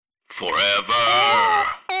Forever.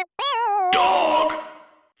 Dog.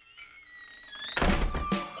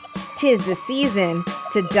 'Tis the season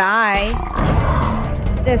to die.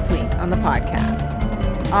 This week on the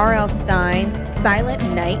podcast, R.L. Stine's Silent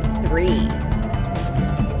Night 3.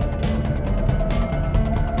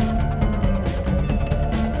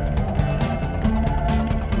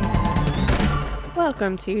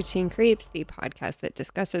 Welcome to Teen Creeps, the podcast that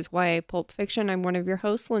discusses YA pulp fiction. I'm one of your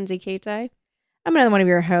hosts, Lindsay Kate. I'm another one of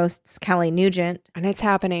your hosts, Kelly Nugent. And it's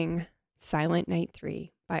happening. Silent Night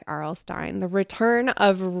 3 by R.L. Stine. The return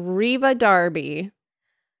of Reva Darby.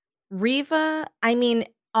 Reva, I mean,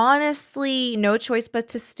 honestly, no choice but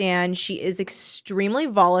to stand. She is extremely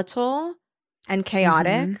volatile and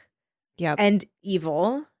chaotic Yep. and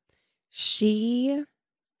evil. She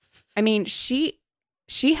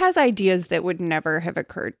has ideas that would never have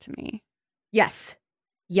occurred to me. Yes.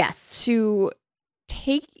 Yes. To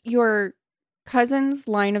take your cousin's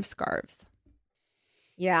line of scarves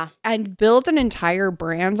Yeah. and build an entire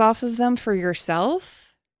brand off of them for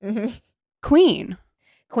yourself. Mm-hmm. Queen.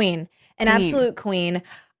 An absolute queen.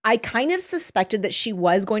 I kind of suspected that she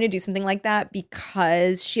was going to do something like that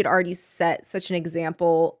because she had already set such an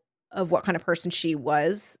example of what kind of person she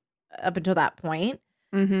was up until that point.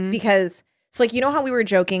 Mm-hmm. Because, so like, you know how we were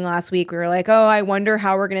joking last week? We were like, oh, I wonder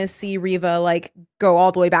how we're going to see Reva like go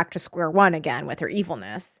all the way back to square one again with her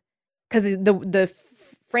evilness. Because the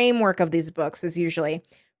framework of these books is usually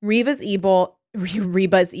Reva's evil.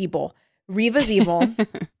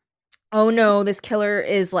 Oh no, this killer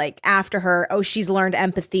is like after her. Oh, she's learned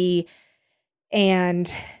empathy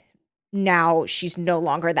and now she's no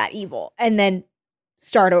longer that evil. And then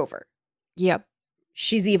start over. Yep.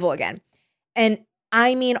 She's evil again. And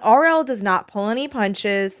I mean, RL does not pull any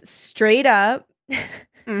punches, straight up.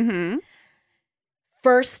 Mm-hmm.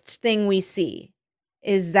 First thing we see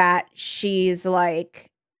is that she's like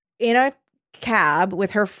in a cab with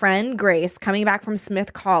her friend Grace coming back from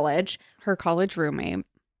Smith College. Her college roommate.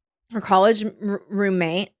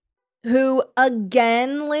 Who,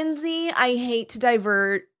 again, Lindsay, I hate to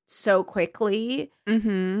divert so quickly,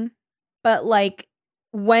 Mm-hmm. but like,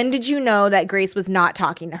 when did you know that Grace was not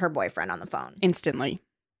talking to her boyfriend on the phone? Instantly.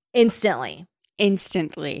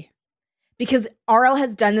 Because RL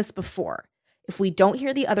has done this before. If we don't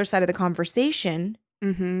hear the other side of the conversation,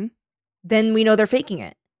 Mm-hmm. then we know they're faking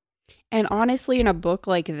it. And honestly, in a book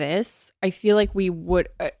like this, I feel like we would,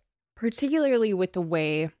 particularly with the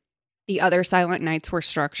way the other Silent Nights were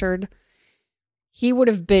structured, he would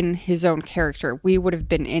have been his own character. We would have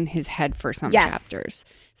been in his head for some chapters.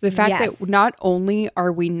 So the fact that not only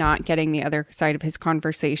are we not getting the other side of his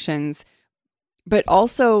conversations, but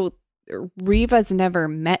also Reva's never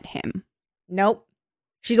met him. Nope.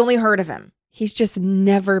 She's only heard of him. He's just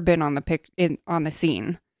never been on the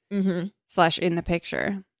scene Mm-hmm. / in the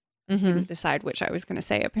picture. Mm-hmm. Didn't decide which I was going to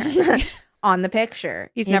say, apparently. On the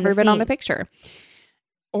picture. He's in never the been on scene. the picture.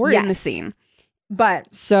 Or in the scene.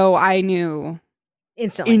 But So I knew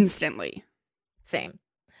instantly. Same.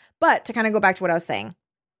 But to kind of go back to what I was saying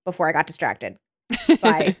before I got distracted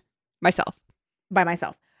by myself.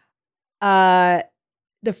 The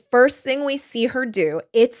first thing we see her do,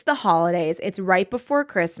 it's the holidays. It's right before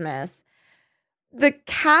Christmas. The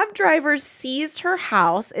cab driver sees her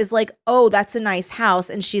house, is like, oh, that's a nice house.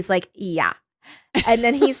 And she's like, yeah. And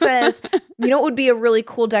then he says, you know, it would be a really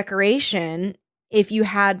cool decoration if you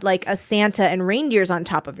had like a Santa and reindeers on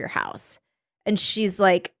top of your house. And she's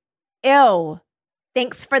like, ew,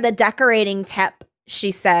 thanks for the decorating tip,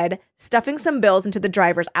 she said, stuffing some bills into the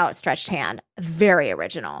driver's outstretched hand. Very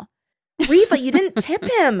original. Reva, you didn't tip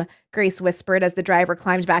him, Grace whispered as the driver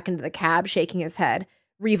climbed back into the cab, shaking his head.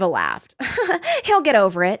 Reva laughed. He'll get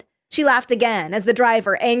over it. She laughed again as the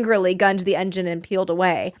driver angrily gunned the engine and peeled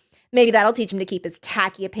away. Maybe that'll teach him to keep his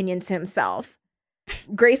tacky opinions to himself.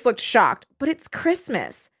 Grace looked shocked. But it's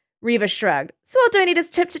Christmas. Reva shrugged. So I'll donate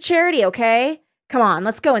his tip to charity, okay? Come on,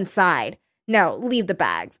 let's go inside. No, leave the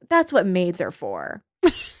bags. That's what maids are for.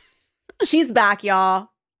 She's back, y'all.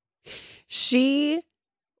 She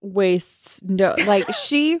wastes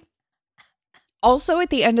she also at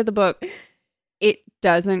the end of the book, it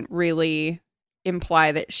doesn't really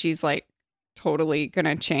imply that she's like totally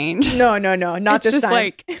gonna change. No, not it's this just time.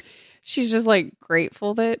 like she's just like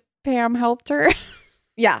grateful that Pam helped her.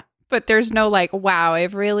 Yeah. But there's no like, wow,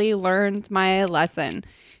 I've really learned my lesson.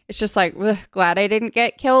 It's just like, glad I didn't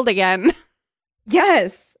get killed again.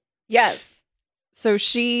 Yes. So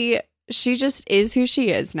she just is who she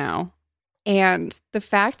is now. And the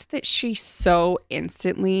fact that she so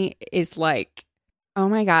instantly is like, oh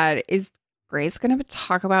my God, is Grace going to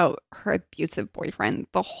talk about her abusive boyfriend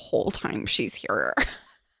the whole time she's here?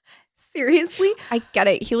 Seriously? I get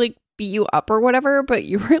it. He like beat you up or whatever, but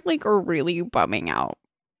you were like really bumming out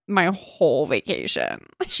my whole vacation.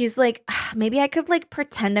 She's like, maybe I could like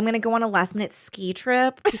pretend I'm going to go on a last minute ski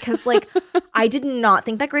trip because like I did not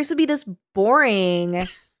think that Grace would be this boring.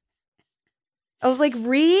 I was like,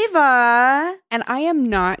 Riva. And I am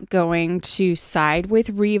not going to side with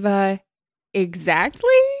Riva exactly,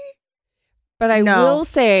 but I will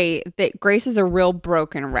say that Grace is a real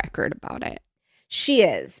broken record about it. She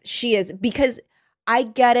is because I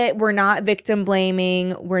get it. We're not victim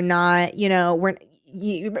blaming. We're not,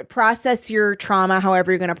 you process your trauma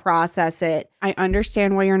however you're going to process it. I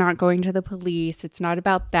understand why you're not going to the police. It's not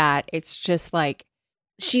about that. It's just like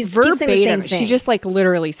she's verbatim. Keeps saying the same thing. She just like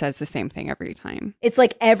literally says the same thing every time. It's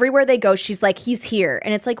like everywhere they go, she's like, he's here.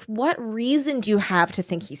 And it's like, what reason do you have to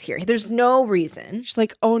think he's here? There's no reason. She's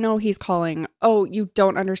like, oh no, he's calling. Oh, you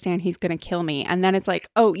don't understand. He's going to kill me. And then it's like,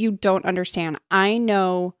 oh, you don't understand. I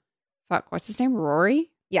know. Fuck, what's his name?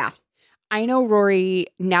 Rory? Yeah. I know Rory,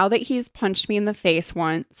 now that he's punched me in the face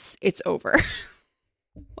once, it's over.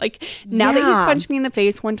 Like, now that he's punched me in the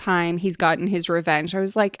face one time, he's gotten his revenge. I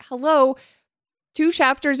was like, hello, 2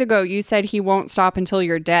 chapters ago, you said he won't stop until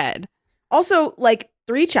you're dead. Also, like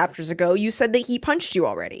 3 chapters ago, you said that he punched you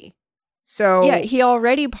already. So yeah, he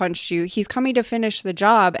already punched you. He's coming to finish the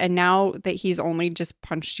job. And now that he's only just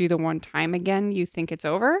punched you the one time again, you think it's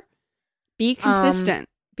over? Be consistent.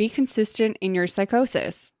 Be consistent in your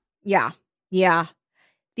psychosis. Yeah. Yeah.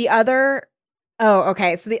 The other,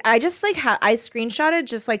 okay. So I just like, I screenshotted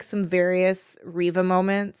just like some various Riva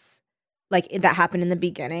moments like that happened in the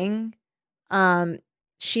beginning.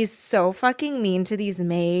 She's so fucking mean to these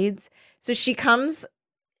maids. So she comes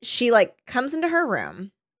into her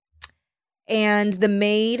room and the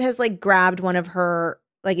maid has like grabbed one of her,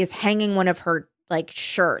 like is hanging one of her like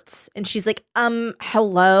shirts. And she's like,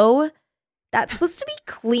 hello? That's supposed to be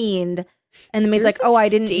cleaned. And the maid's like, oh, I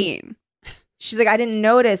didn't. Stain. She's like, I didn't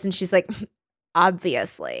notice. And she's like,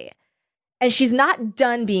 obviously. And she's not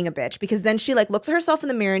done being a bitch because then she like looks at herself in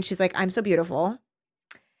the mirror and she's like, I'm so beautiful.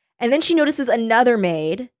 And then she notices another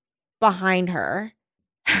maid behind her.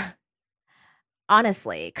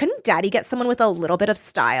 Honestly, couldn't Daddy get someone with a little bit of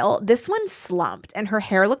style? This one slumped and her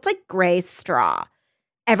hair looked like gray straw.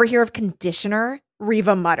 Ever hear of conditioner?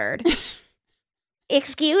 Riva muttered.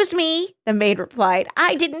 Excuse me, the maid replied.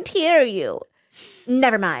 I didn't hear you.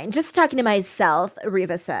 Never mind, just talking to myself,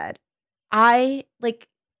 Riva said. I, like,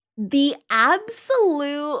 the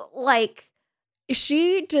absolute, like...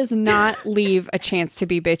 She does not leave a chance to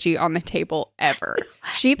be bitchy on the table ever.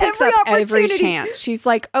 She picks Every up every opportunity. chance. She's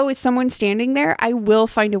like, oh, is someone standing there? I will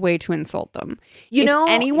find a way to insult them. If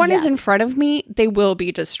anyone is in front of me, they will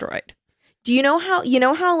be destroyed. Do you know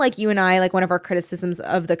how, like, you and I, like, one of our criticisms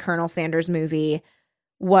of the Colonel Sanders movie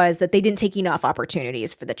was that they didn't take enough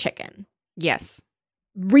opportunities for the chicken? Yes.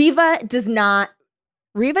 Riva does not.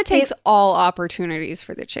 Riva takes all opportunities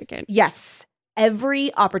for the chicken. Yes.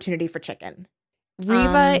 Every opportunity for chicken.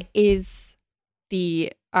 Riva is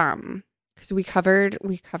the because we covered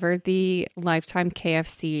the Lifetime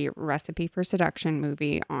KFC Recipe for Seduction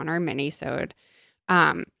movie on our mini-sode.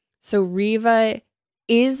 So Riva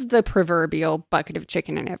is the proverbial bucket of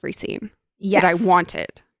chicken in every scene. Yes. That I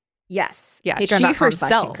wanted. Yes. Yeah. She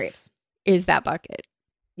herself is that bucket.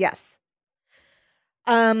 Yes.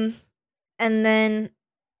 And then,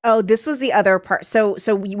 this was the other part. So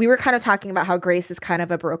we were kind of talking about how Grace is kind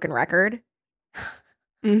of a broken record.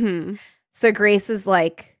 Mm-hmm. So Grace is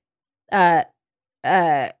like, I'm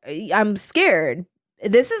scared.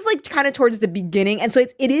 This is like kind of towards the beginning. And so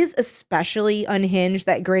it is especially unhinged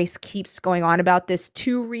that Grace keeps going on about this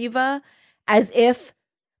to Riva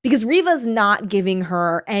because Riva's not giving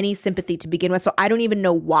her any sympathy to begin with. So I don't even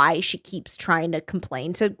know why she keeps trying to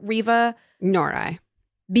complain to Riva. Nor I.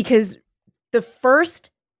 Because the first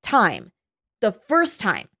time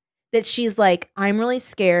that she's like, I'm really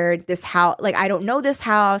scared, this house, like, I don't know this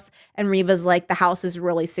house. And Riva's like, the house is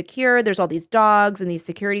really secure. There's all these dogs and these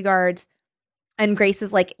security guards. And Grace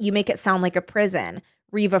is like, you make it sound like a prison.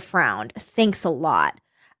 Riva frowned. Thanks a lot.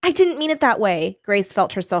 I didn't mean it that way. Grace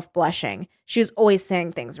felt herself blushing. She was always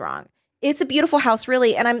saying things wrong. It's a beautiful house,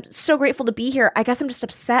 really. And I'm so grateful to be here. I guess I'm just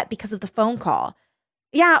upset because of the phone call.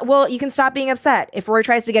 Yeah, well, you can stop being upset. If Rory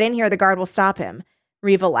tries to get in here, the guard will stop him.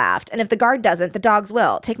 Riva laughed. And if the guard doesn't, the dogs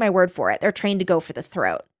will. Take my word for it. They're trained to go for the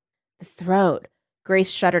throat. The throat. Grace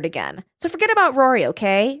shuddered again. So forget about Rory,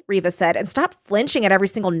 okay? Riva said, and stop flinching at every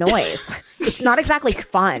single noise. It's not exactly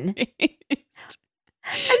fun. And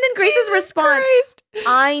then Grace's response,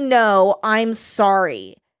 I know, I'm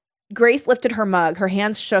sorry. Grace lifted her mug. Her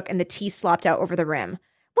hands shook and the tea slopped out over the rim.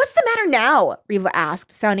 What's the matter now? Riva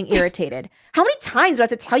asked, sounding irritated. How many times do I have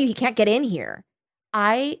to tell you he can't get in here?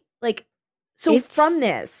 I Like, so It's- from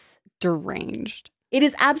this, Deranged. it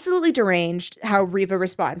is absolutely deranged how Riva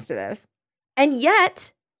responds to this. And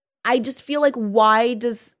yet, I just feel like, why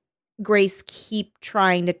does Grace keep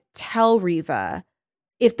trying to tell Riva?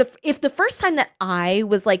 If the first time that I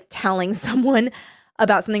was like telling someone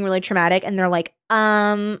about something really traumatic and they're like,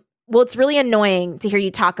 well, it's really annoying to hear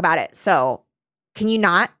you talk about it, so can you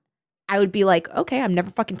not? I would be like, okay, I'm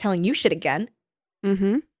never fucking telling you shit again.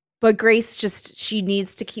 Mm-hmm. But Grace she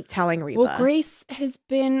needs to keep telling Riva. Well, Grace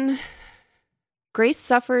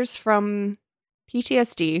suffers from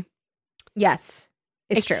PTSD. Yes,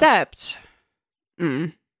 it's true. Except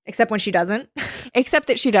Except when she doesn't. Except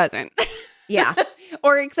that she doesn't. Yeah.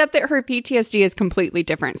 Or except that her PTSD is completely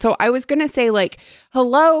different. So I was going to say, like,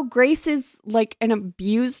 hello, Grace is like an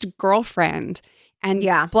abused girlfriend. And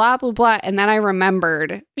Yeah. blah, blah, blah. And then I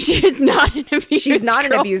remembered she is not an abused She's not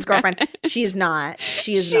girlfriend. an abused girlfriend. She's not.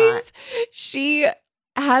 She is not. She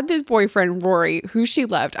had this boyfriend, Rory, who she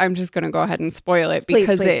loved. I'm just going to go ahead and spoil it Please,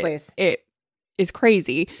 because please. it is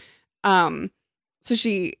crazy. So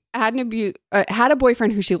she had had a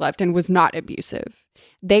boyfriend who she loved and was not abusive.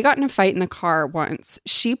 They got in a fight in the car once.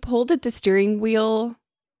 She pulled at the steering wheel,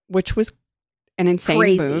 which was an insane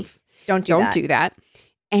Crazy. move. Don't do that.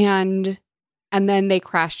 And then they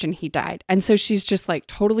crashed and he died. And so she's just like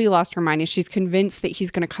totally lost her mind and she's convinced that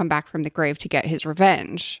he's going to come back from the grave to get his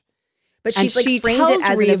revenge. But And she's like she framed it tells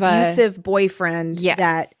as Riva- an abusive boyfriend Yes.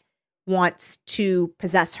 that wants to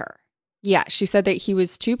possess her. Yeah, she said that he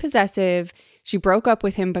was too possessive. She broke up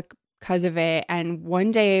with him because of it. And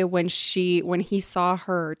one day when he saw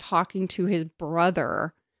her talking to his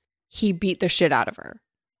brother, he beat the shit out of her.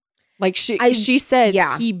 Like she says,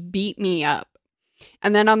 yeah. He beat me up.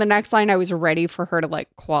 And then on the next line, I was ready for her to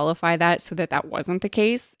like qualify that so that wasn't the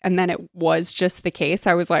case. And then it was just the case.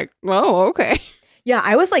 I was like, oh, okay. Yeah,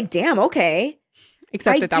 I was like, damn, okay.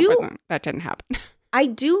 Except that didn't happen. I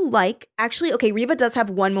do like, actually, okay, Riva does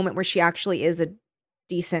have one moment where she actually is a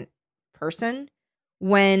decent person.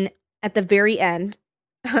 When at the very end,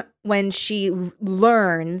 when she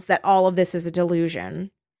learns that all of this is a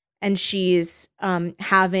delusion and she's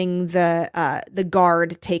having the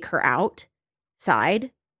guard take her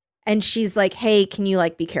outside and she's like, hey, can you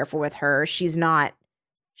like be careful with her? She's not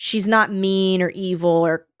mean or evil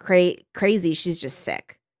or crazy. She's just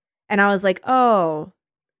sick. And I was like, oh,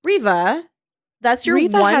 Riva, that's your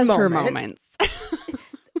Riva one has moment. her moments.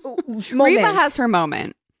 Moments. Riva has her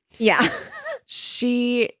moment. Yeah.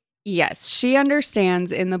 She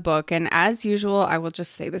understands in the book. And as usual, I will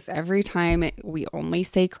just say this every time we only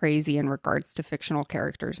say crazy in regards to fictional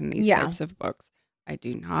characters in these types of books. I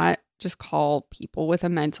do not just call people with a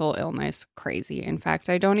mental illness crazy. In fact,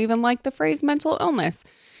 I don't even like the phrase mental illness.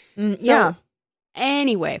 Yeah.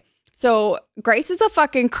 Anyway, so Grace is a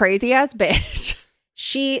fucking crazy ass bitch.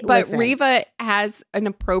 But listen, Riva has an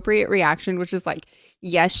appropriate reaction, which is like,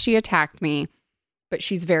 yes, she attacked me, but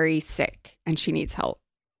she's very sick and she needs help.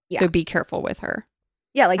 Yeah. So be careful with her.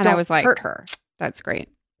 Yeah, like And I don't was like, hurt her. That's great.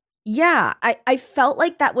 Yeah, I felt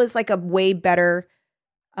like that was like a way better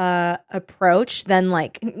approach than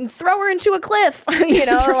like throw her into a cliff, you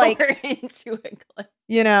know, Throw like her into a cliff.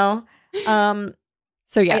 you know.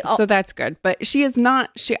 So yeah, so that's good. But she is not.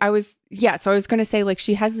 So I was going to say like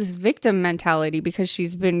she has this victim mentality because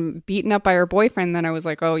she's been beaten up by her boyfriend. Then I was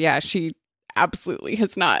like, oh yeah, she absolutely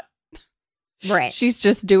has not. Right. She's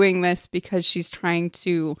just doing this because she's trying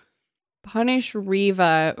to punish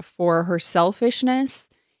Riva for her selfishness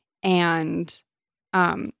and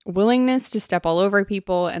willingness to step all over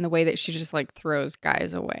people and the way that she just like throws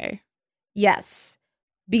guys away. Yes.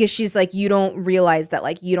 Because she's like, you don't realize that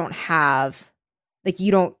like you don't have like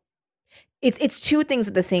you don't it's two things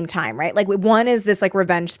at the same time, right? Like one is this like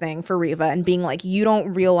revenge thing for Riva and being like, you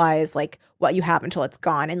don't realize like what you have until it's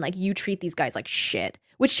gone. And like you treat these guys like shit,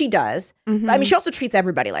 which she does. Mm-hmm. I mean, she also treats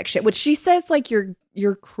everybody like shit, which She says like you're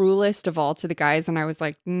cruelest of all to the guys. And I was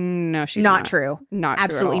like, no, she's not. true. Not true.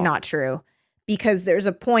 Absolutely at all. not true. Because there's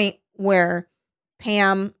a point where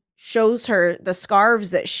Pam shows her the scarves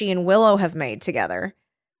that she and Willow have made together.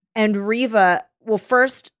 And Riva,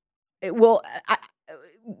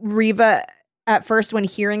 Riva at first when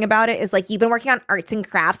hearing about it is like, you've been working on arts and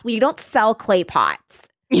crafts. We don't sell clay pots.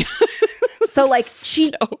 So like So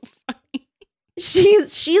funny.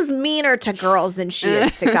 she's meaner to girls than she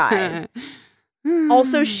is to guys.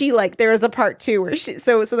 Also, she like there is a part too where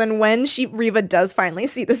so then when Riva does finally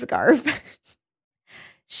see the scarf,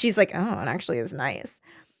 she's like, oh, it actually is nice.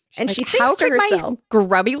 And like, she thinks how to could herself, my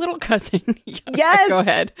grubby little cousin? Yes. Go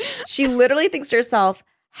ahead. she literally thinks to herself,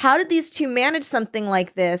 how did these two manage something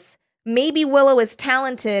like this? Maybe Willow is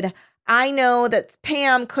talented. I know that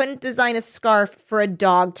Pam couldn't design a scarf for a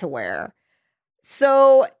dog to wear.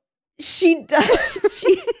 So she does.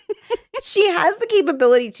 She has the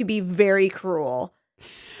capability to be very cruel.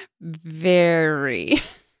 Very.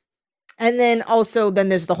 And then then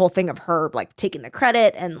there's the whole thing of her like taking the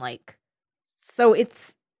credit and like, so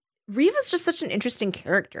Reva's just such an interesting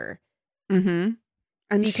character. Mm-hmm.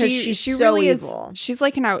 And because she so really evil. She's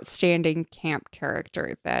like an outstanding camp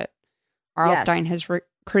character that R.L. Stine has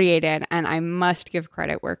created, and I must give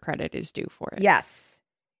credit where credit is due for it. Yes.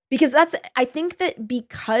 Because I think that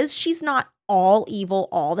because she's not all evil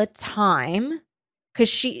all the time, because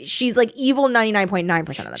she's like evil 99.9%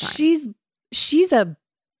 of the time. She's a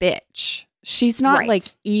bitch. She's not Right. like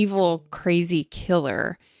evil, crazy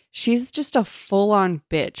killer. She's just a full-on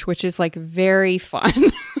bitch, which is like very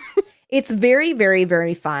fun. It's very, very,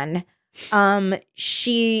 very fun.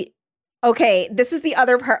 Okay, this is the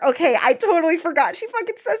other part. Okay, I totally forgot. She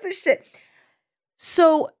fucking says this shit.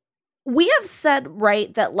 So we have said,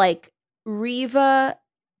 right, that like Reva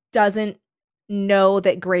doesn't know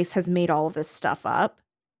that Grace has made all of this stuff up.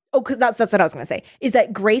 Oh, because that's what I was going to say, is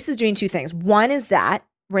that Grace is doing two things. One is that,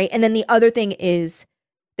 right? And then the other thing is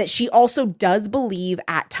that she also does believe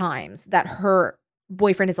at times that her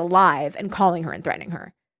boyfriend is alive and calling her and threatening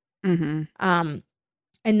her. Mm-hmm.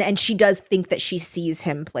 And she does think that she sees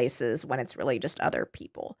him places when it's really just other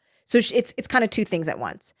people. So it's kind of two things at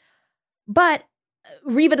once. But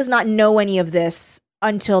Reva does not know any of this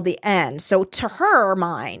until the end. So to her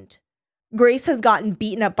mind, Grace has gotten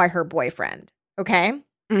beaten up by her boyfriend. Okay.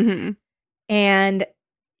 Mm-hmm. And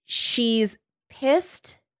she's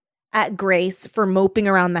pissed at Grace for moping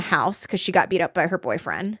around the house because she got beat up by her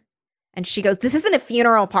boyfriend. And she goes, "This isn't a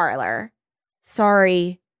funeral parlor.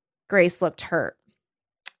 Sorry." Grace looked hurt.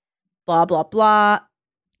 Blah, blah, blah.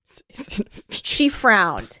 She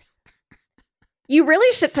frowned. "You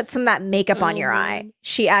really should put some of that makeup on your eye,"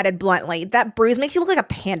 she added bluntly. "That bruise makes you look like a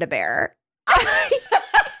panda bear."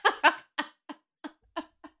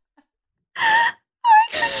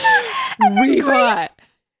 Reva.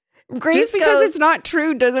 Grace Just because goes, it's not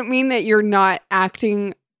true doesn't mean that you're not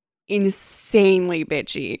acting insanely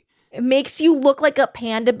bitchy. "It makes you look like a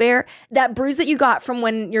panda bear. That bruise that you got from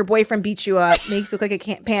when your boyfriend beat you up makes you look like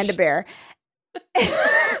a panda bear." And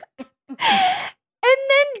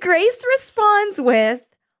then Grace responds with,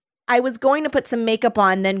 "I was going to put some makeup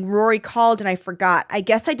on, then Rory called and I forgot. I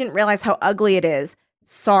guess I didn't realize how ugly it is.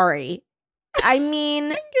 Sorry." I mean,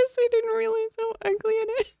 I guess I didn't realize how ugly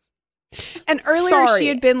it is. And earlier Sorry. she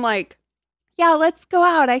had been like, "Yeah, let's go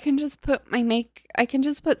out. I can just put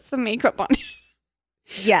some makeup on."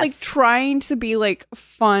 yes. Like trying to be like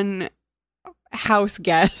fun house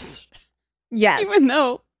guest. Yes. Even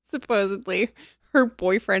though supposedly her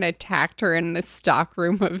boyfriend attacked her in the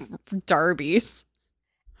stockroom of Darby's.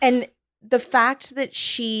 And the fact that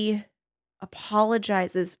she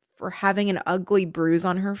apologizes for having an ugly bruise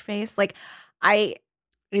on her face, like I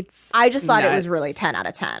just thought it was really nuts. 10 out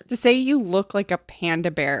of 10. To say you look like a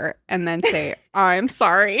panda bear and then say, "I'm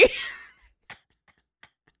sorry."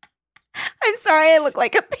 I'm sorry I look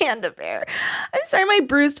like a panda bear. I'm sorry my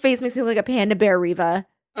bruised face makes me look like a panda bear, Reva.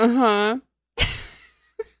 Uh-huh.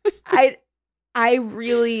 I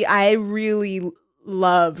really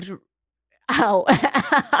loved how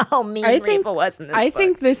mean Reva was in this I book.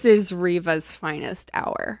 think this is Reva's finest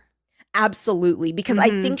hour. Absolutely, because I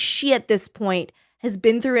Mhm. think she at this point has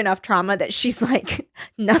been through enough trauma that she's like,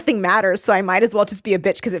 nothing matters, so I might as well just be a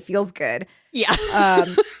bitch because it feels good. Yeah.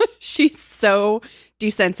 She's so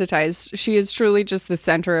desensitized. She is truly just the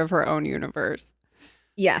center of her own universe.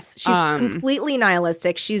 Yes, she's completely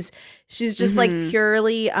nihilistic. She's just like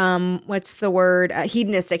purely what's the word?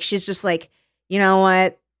 Hedonistic. She's just like, you know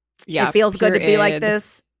what? Yeah. It feels good to be like id.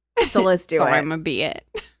 this, so let's do So it. I'm gonna be it.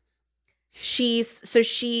 She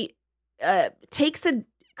takes a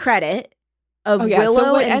credit of Oh yeah. Willow.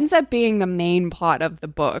 So what and ends up being the main plot of the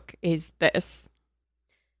book is this.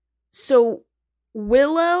 So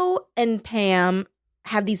Willow and Pam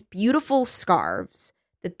have these beautiful scarves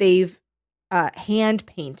that they've hand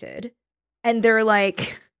painted. And they're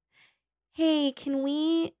like, "Hey, can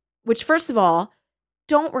we," which first of all,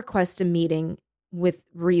 don't request a meeting with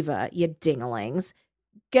Reva, you dinglings.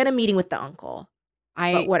 Get a meeting with the uncle.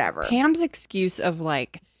 But whatever. Pam's excuse of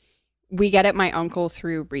like, "We get at my uncle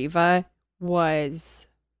through Reva" was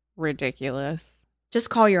ridiculous. Just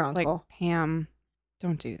call your It's like, uncle. Pam,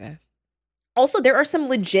 don't do this. Also, there are some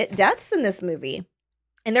legit deaths in this movie.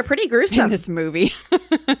 And they're pretty In gruesome. this movie.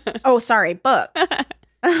 Oh, sorry, book.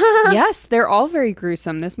 Yes, they're all very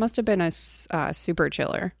gruesome. This must have been a super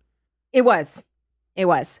chiller. It was.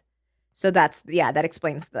 So that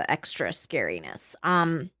explains the extra scariness.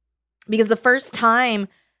 Because the first time,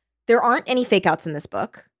 there aren't any fake outs in this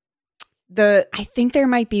book. I think there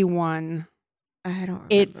might be one. I don't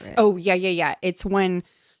remember yeah. It's when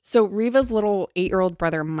Riva's little 8-year-old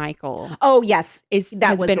brother Michael Oh, yes. has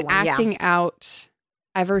was been the one, yeah. acting out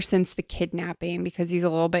ever since the kidnapping because he's a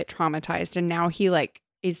little bit traumatized, and now he like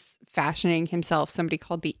is fashioning himself somebody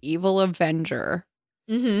called the Evil Avenger.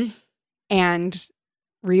 Mm-hmm. And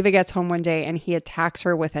Riva gets home one day and he attacks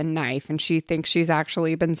her with a knife, and she thinks she's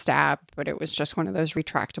actually been stabbed, but it was just one of those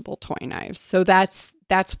retractable toy knives. So that's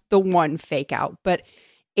the one fake out, but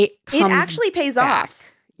it actually pays back. off.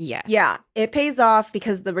 Yes. Yeah, it pays off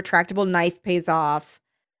because the retractable knife pays off.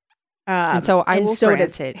 And so I will grant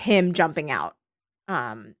does it. him jumping out.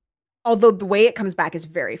 Although the way it comes back is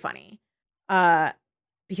very funny.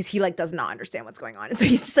 Because he like does not understand what's going on. And so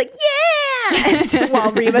he's just like, yeah,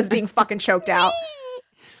 while Riva's being fucking choked out.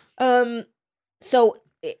 So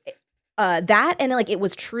that, and like it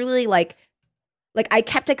was truly like I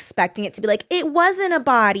kept expecting it to be like, it wasn't a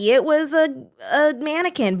body, it was a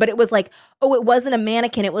mannequin, but it was like, oh, it wasn't a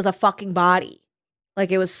mannequin, it was a fucking body.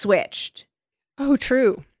 Like it was switched. Oh,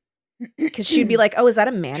 true. Because she'd be like, oh, is that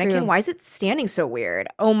a mannequin? True. Why is it standing so weird?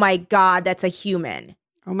 Oh my God, that's a human.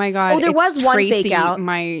 Oh my God. Oh, there was one Tracy, fake out.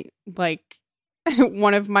 My, like,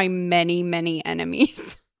 one of my many, many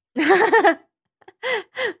enemies.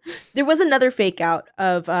 There was another fake out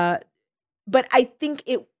of, but I think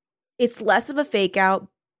it's less of a fake out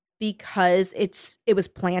because it was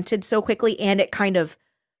planted so quickly, and it kind of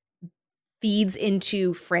feeds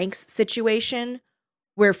into Frank's situation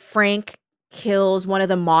where Frank kills one of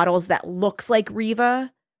the models that looks like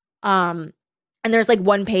Riva. And there's like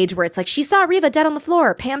one page where it's like, she saw Riva dead on the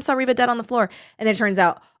floor. Pam saw Riva dead on the floor. And then it turns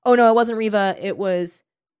out, oh no, it wasn't Riva. It was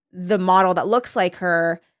the model that looks like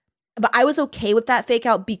her. But I was okay with that fake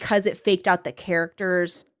out because it faked out the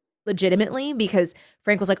characters legitimately, because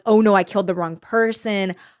Frank was like, oh no, I killed the wrong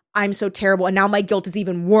person. I'm so terrible. And now my guilt is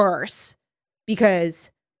even worse because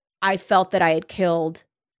I felt that I had killed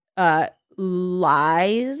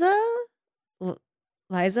Liza,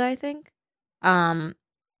 I think.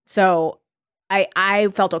 So I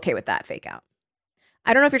felt okay with that fake out.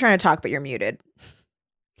 I don't know if you're trying to talk, but you're muted.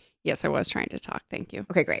 Yes, I was trying to talk. Thank you.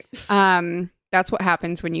 Okay, great. That's what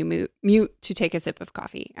happens when you mute to take a sip of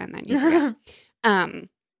coffee and then you forget.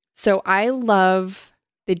 So I love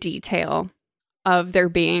the detail of there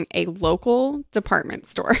being a local department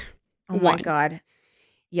store. Oh my God.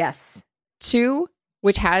 Yes. 2,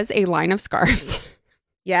 which has a line of scarves.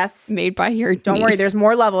 Yes. Made by your Don't niece. worry, there's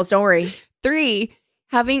more levels. Don't worry. 3,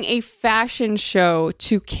 having a fashion show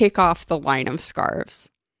to kick off the line of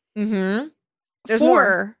scarves. Mm-hmm. There's 4,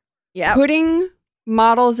 more. Yeah. putting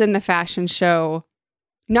models in the fashion show,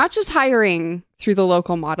 not just hiring through the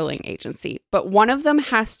local modeling agency, but one of them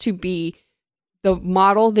has to be the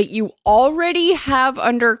model that you already have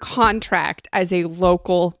under contract as a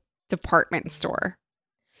local department store.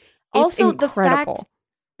 It's Also, incredible.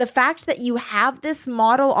 the fact that you have this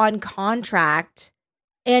model on contract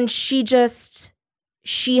and she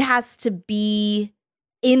has to be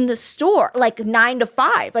in the store like 9 to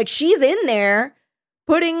 5. Like she's in there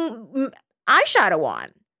putting eyeshadow on.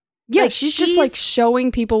 Yeah, like, she's just like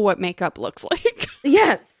showing people what makeup looks like.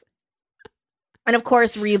 Yes. And of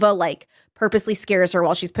course, Riva like purposely scares her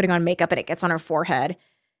while she's putting on makeup and it gets on her forehead.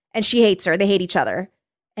 And she hates her. They hate each other.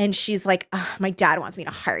 And she's like, my dad wants me to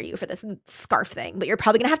hire you for this scarf thing, but you're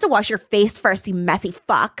probably going to have to wash your face first, you messy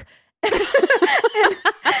fuck. and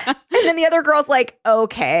then the other girl's like,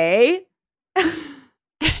 okay.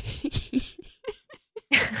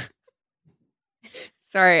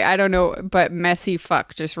 Sorry, I don't know, but messy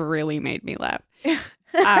fuck just really made me laugh.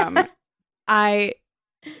 I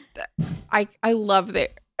love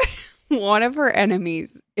that one of her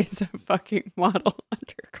enemies is a fucking model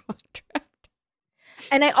under contract.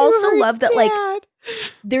 And I also love that like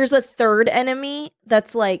there's a third enemy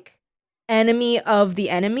that's like enemy of the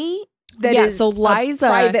enemy. That is so Liza a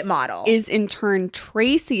private model is in turn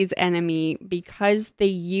Tracy's enemy because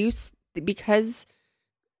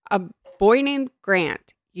a boy named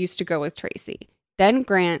Grant used to go with Tracy. Then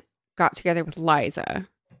Grant got together with Liza,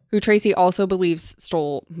 who Tracy also believes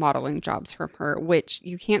stole modeling jobs from her, which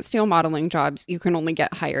you can't steal modeling jobs. You can only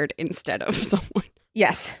get hired instead of someone.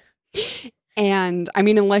 Yes. And I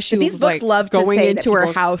mean, unless you these books like love to going say into her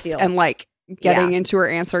that house steal. and like getting into her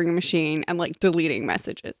answering machine and like deleting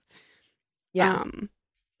messages. Yeah.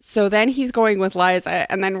 So then he's going with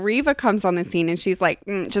Liza, and then Riva comes on the scene and she's like,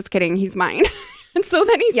 just kidding, he's mine. And so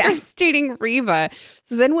then he's just dating Riva.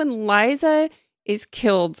 So then when Liza is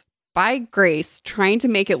killed by Grace trying to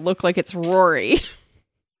make it look like it's Rory.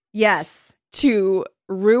 Yes. To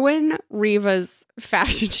ruin Riva's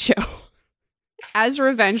fashion show. as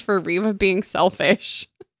revenge for Riva being selfish.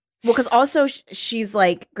 Well, because also she's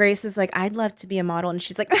like, Grace is like, I'd love to be a model. And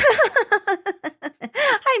she's like,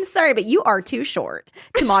 I'm sorry, but you are too short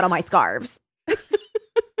to model my scarves.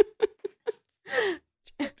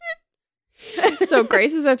 So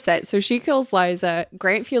Grace is upset. So she kills Liza.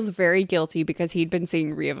 Grant feels very guilty because he'd been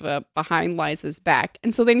seeing Riva behind Liza's back.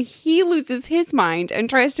 And so then he loses his mind and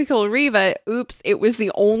tries to kill Riva. Oops, it was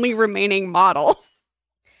the only remaining model.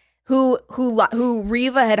 Who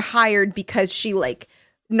Riva had hired because she like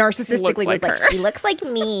narcissistically was like, she looks like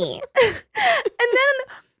me. And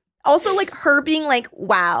then also like her being like,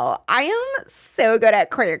 wow, I am so good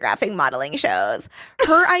at choreographing modeling shows.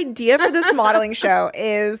 Her idea for this modeling show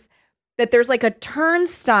is that there's like a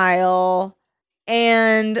turnstile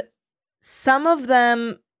and some of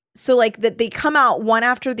them, so like that they come out one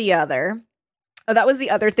after the other. Oh, that was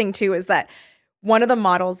the other thing too, is that one of the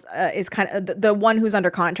models is kind of the one who's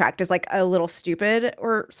under contract is like a little stupid,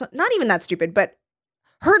 or so, not even that stupid, but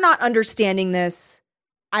her not understanding this,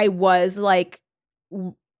 I was like,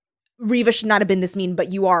 Riva should not have been this mean,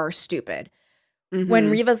 but you are stupid. Mm-hmm. When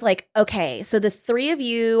Riva's like, okay, so the three of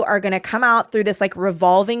you are going to come out through this like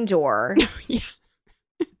revolving door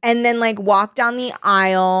and then like walk down the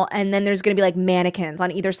aisle. And then there's going to be like mannequins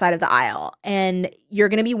on either side of the aisle. And you're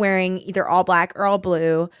going to be wearing either all black or all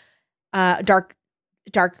blue, dark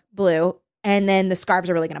blue. And then the scarves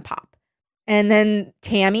are really going to pop. And then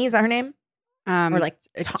Tammy, is that her name? Or like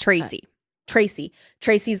Tracy.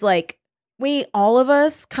 Tracy's like, wait, all of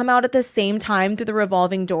us come out at the same time through the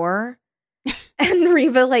revolving door? And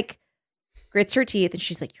Riva like grits her teeth and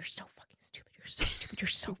she's like, you're so fucking stupid. You're so stupid. You're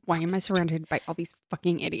so Why am I surrounded by all these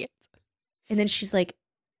fucking idiots? And then she's like,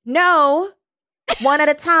 no, one at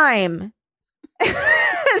a time.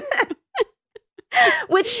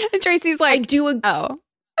 Which and Tracy's like, I do. Oh.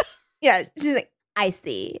 Yeah. She's like, I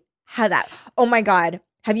see how that. Oh my God.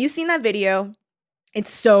 Have you seen that video? It's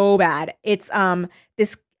so bad. It's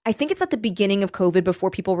this. I think it's at the beginning of COVID before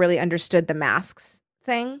people really understood the masks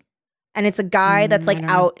thing. And it's a guy that's like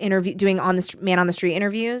out doing man on the street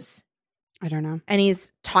interviews. I don't know. And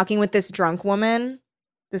he's talking with this drunk woman.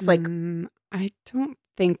 This like I don't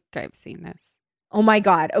think I've seen this. Oh my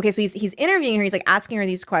God. Okay, so he's interviewing her. He's like asking her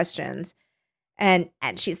these questions, and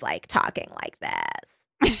she's like talking like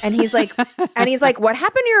this. And he's like, what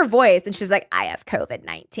happened to your voice? And she's like, I have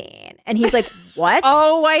COVID-19. And he's like, what?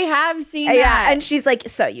 Oh, I have seen that. Yeah. And she's like,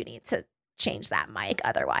 so you need to change that mic,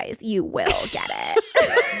 otherwise you will get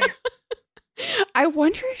it. I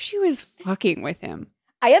wonder if she was fucking with him.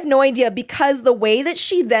 I have no idea, because the way that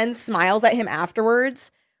she then smiles at him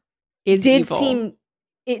afterwards did seem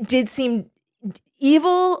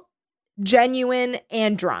evil, genuine,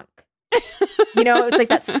 and drunk. You know, it's like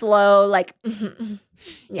that slow, like,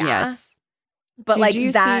 yeah. Yes. But did like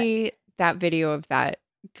you see that video of that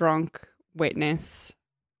drunk witness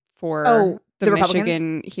for the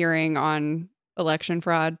Michigan hearing on election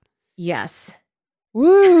fraud? Yes.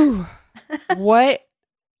 Woo. What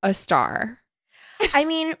a star. I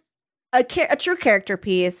mean, a true character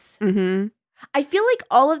piece. Mm-hmm. I feel like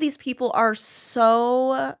all of these people are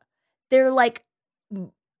they're like,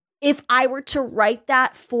 if I were to write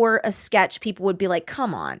that for a sketch, people would be like,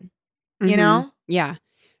 come on, you know? Yeah.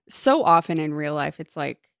 So often in real life, it's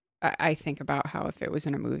like, I think about how if it was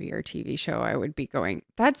in a movie or TV show, I would be going,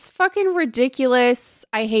 that's fucking ridiculous.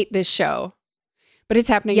 I hate this show. But it's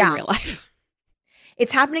happening in real life.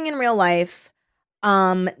 It's happening in real life.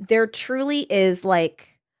 There truly is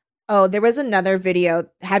like, there was another video.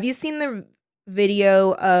 Have you seen the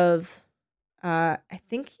video of, I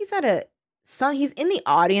think he's he's in the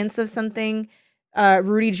audience of something,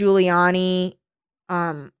 Rudy Giuliani,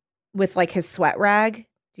 with like his sweat rag.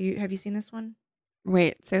 Have you seen this one?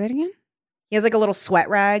 Wait, say that again? He has like a little sweat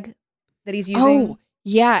rag that he's using. Oh,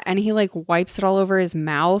 yeah. And he like wipes it all over his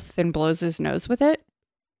mouth and blows his nose with it.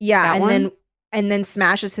 Yeah. And then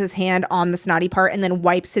smashes his hand on the snotty part and then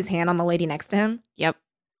wipes his hand on the lady next to him. Yep.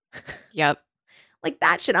 Like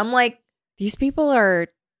that shit. I'm like, these people are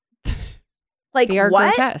like, they are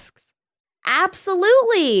what? grotesque.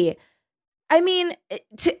 Absolutely. I mean,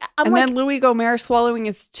 then Louis Gohmert swallowing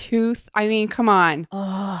his tooth. I mean, come on.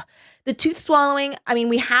 Oh, the tooth swallowing. I mean,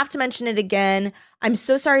 we have to mention it again. I'm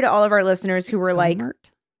so sorry to all of our listeners who were like,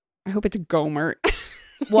 I hope it's Gohmert.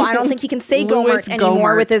 Well, I don't think he can say Gohmert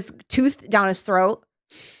anymore with his tooth down his throat.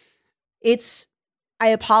 I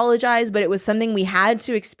apologize, but it was something we had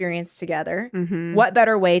to experience together. Mm-hmm. What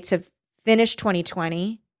better way to finish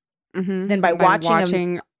 2020 than by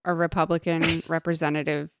watching a Republican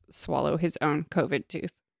representative swallow his own COVID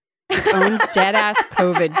tooth. His own dead ass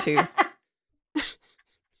COVID tooth. I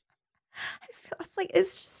feel it's like,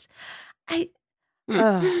 it's just,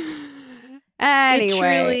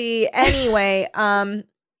 Anyway,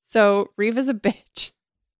 so Reva's a bitch,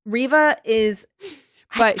 Reva is,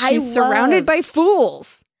 but she's surrounded by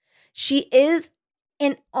fools. She is,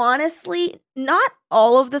 and honestly, not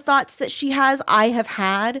all of the thoughts that she has I have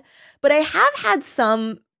had, but I have had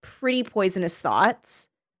some pretty poisonous thoughts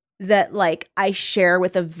that like I share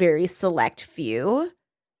with a very select few.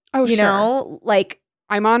 Oh, you sure. know, like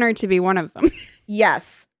I'm honored to be one of them.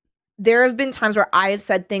 yes, there have been times where I have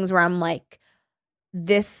said things where I'm like,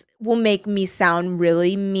 this will make me sound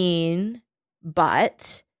really mean,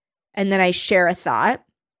 but, and then I share a thought,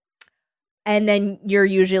 and then you're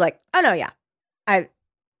usually like, oh no, yeah,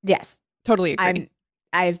 yes, Totally agree.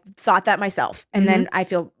 I've thought that myself, and then I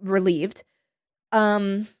feel relieved.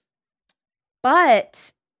 But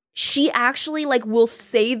she actually like will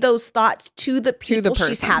say those thoughts to the people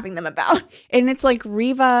she's having them about. And it's like,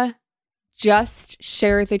 Reva, just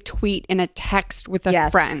share the tweet in a text with a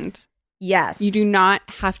friend. Yes. You do not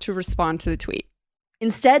have to respond to the tweet.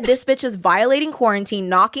 Instead, this bitch is violating quarantine,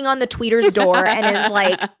 knocking on the tweeter's door and is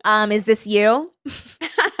like, is this you?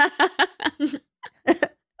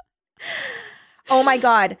 Oh my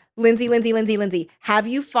God. Lindsay. Have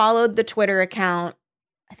you followed the Twitter account?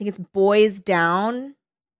 I think it's Boys Down.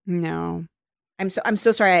 No. I'm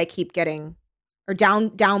so sorry I keep getting, or down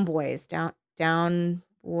boys. Down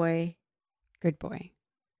boy. Good boy.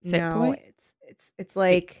 Sit boy? It's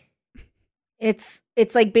like it's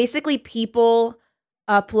like basically people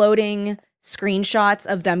uploading screenshots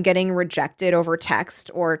of them getting rejected over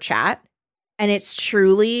text or chat. And it's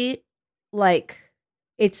truly like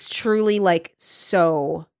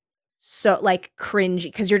so like cringy,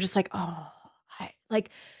 because you're just like, oh, like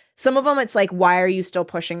some of them it's like, why are you still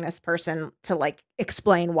pushing this person to like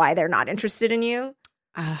explain why they're not interested in you?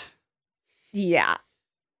 Yeah.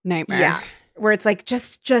 Nightmare. Yeah. Where it's like,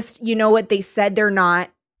 just you know what, they said they're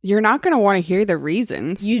not. You're not going to want to hear the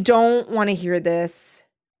reasons. You don't want to hear this.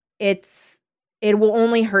 It will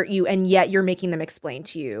only hurt you, and yet you're making them explain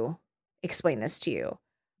this to you.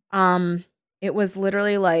 It was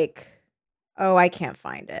literally like, oh, I can't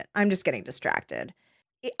find it. I'm just getting distracted.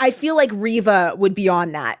 I feel like Reva would be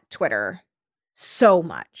on that Twitter so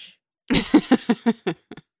much.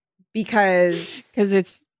 Because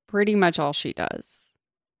it's pretty much all she does.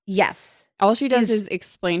 Yes. All she does is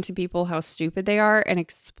explain to people how stupid they are and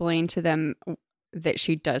explain to them that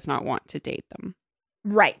she does not want to date them.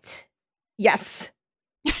 Right. Yes.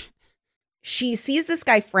 She sees this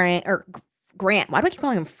guy Grant. Why do I keep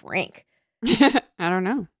calling him Frank? I don't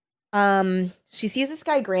know. She sees this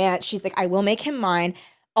guy Grant. She's like, I will make him mine.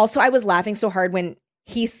 Also, I was laughing so hard when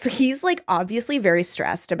he's like obviously very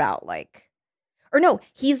stressed about like, or no,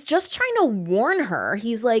 he's just trying to warn her.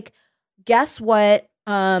 He's like, guess what?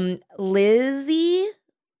 Liza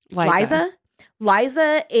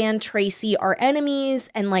and Tracy are enemies,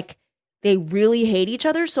 and like they really hate each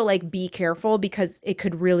other. So like, be careful, because it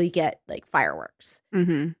could really get like fireworks.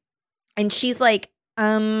 Mm-hmm. And she's like,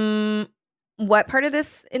 what part of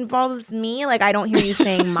this involves me? Like, I don't hear you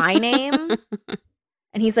saying my name.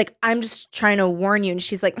 And he's like, I'm just trying to warn you. And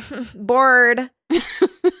she's like, bored.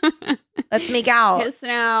 Let's make out. Kiss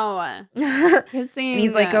now. Kissing. And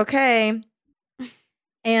he's like, okay.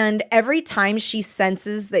 And every time she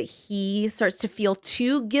senses that he starts to feel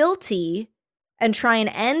too guilty and try and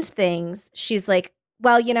end things, she's like,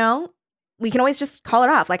 well, you know, we can always just call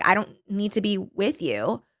it off. Like, I don't need to be with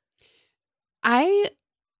you.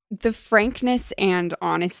 The frankness and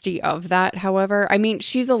honesty of that, however, I mean,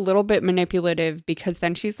 she's a little bit manipulative, because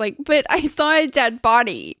then she's like, but I saw a dead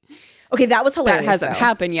body. Okay, that was hilarious. That hasn't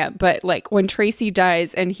happened yet. But like when Tracy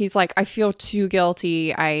dies and he's like, I feel too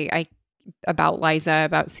guilty. I about Liza,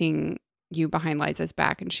 about seeing you behind Liza's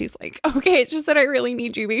back. And she's like, okay, it's just that I really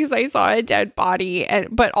need you because I saw a dead body.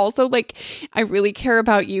 But also like, I really care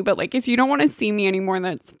about you. But like, if you don't want to see me anymore,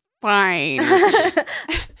 that's fine.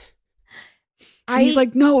 He's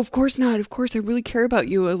like, no, of course not. Of course, I really care about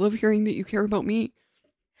you. I love hearing that you care about me.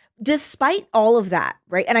 Despite all of that,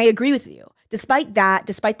 right? And I agree with you. Despite that,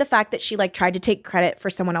 despite the fact that she like tried to take credit for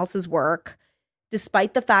someone else's work,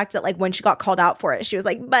 despite the fact that like when she got called out for it, she was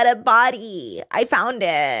like, but a body, I found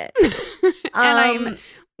it. And I'm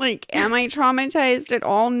like, am I traumatized at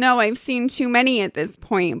all? No, I've seen too many at this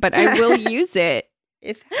point, but I will use it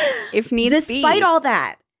if needs be. Despite all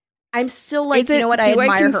that, I'm still like, you know what? I admire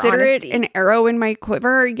her honesty. Do I consider it an arrow in my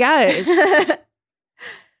quiver? Yes.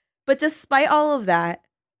 But despite all of that,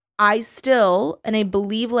 I still, and I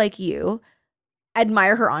believe like you,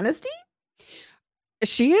 admire her honesty.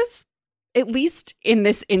 She is, at least in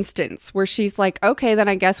this instance, where she's like, okay, then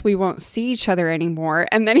I guess we won't see each other anymore.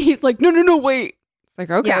 And then he's like, no, wait. It's Like,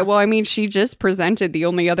 okay, Yeah. well, I mean, she just presented the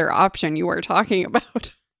only other option you were talking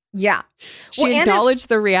about. Yeah. She Well, and acknowledged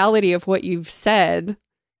the reality of what you've said.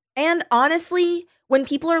 And honestly, when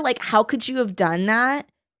people are like, how could you have done that?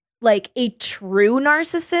 Like a true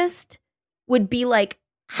narcissist would be like,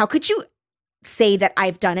 how could you say that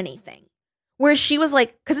I've done anything? Whereas she was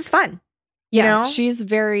like, because it's fun. You know? She's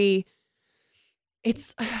very,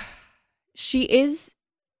 she is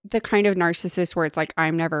the kind of narcissist where it's like,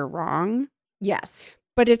 I'm never wrong. Yes.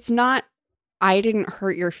 But it's not, I didn't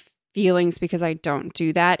hurt your feelings because I don't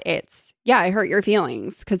do that. It's, yeah, I hurt your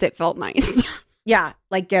feelings because it felt nice. Yeah.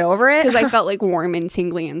 Like, get over it. Because I felt like warm and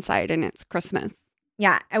tingly inside and it's Christmas.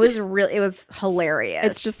 Yeah. It was hilarious.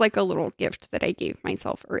 It's just like a little gift that I gave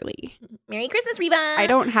myself early. Merry Christmas, Reba. I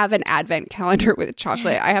don't have an advent calendar with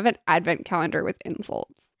chocolate. I have an advent calendar with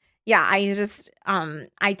insults. Yeah. I just,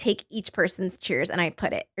 I take each person's tears and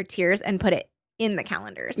put it in the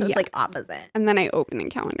calendar. So it's like opposite. And then I open the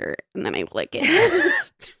calendar and then I lick it.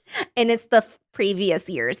 And it's the previous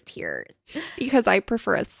year's tears. Because I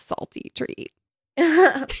prefer a salty treat.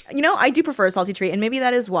 I do prefer a salty treat, and maybe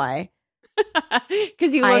that is why.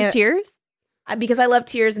 Because you love tears? Because I love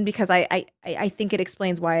tears, and because I think it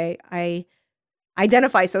explains why I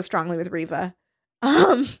identify so strongly with Riva.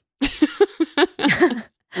 Riva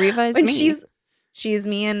is and me. she's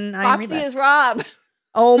me, and I'm Foxy Riva. is Rob.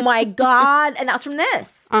 Oh my god! And that's from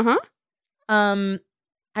this. Uh-huh.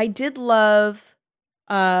 I did love.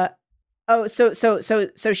 So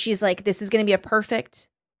she's like, this is going to be a perfect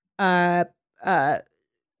fashion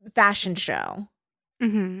show.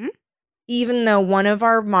 Mm-hmm. Even though one of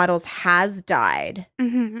our models has died,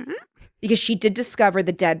 Mm-hmm. because she did discover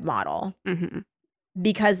the dead model, Mm-hmm.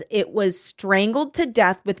 because it was strangled to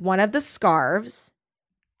death with one of the scarves,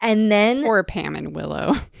 and then Or Pam and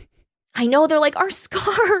Willow. I know they're like, our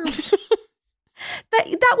scarves.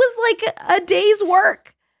 that was like a day's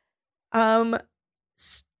work.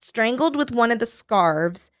 Strangled with one of the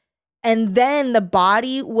scarves, and then the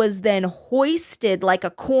body was then hoisted like a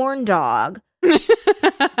corn dog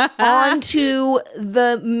onto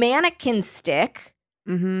the mannequin stick,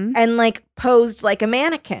 Mm-hmm. and like posed like a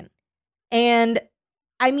mannequin. And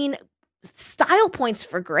I mean, style points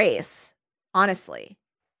for Grace, honestly.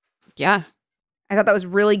 Yeah. I thought that was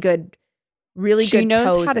really good. Really good. She knows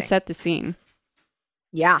how to posing. set the scene.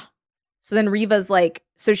 Yeah. So then Riva's like,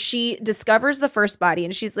 so she discovers the first body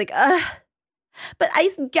and she's like, but I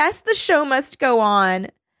guess the show must go on.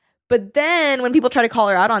 But then when people try to call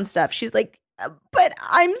her out on stuff, she's like, but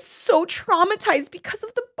I'm so traumatized because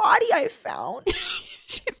of the body I found.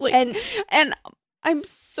 She's like, And and I'm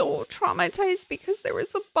so traumatized because there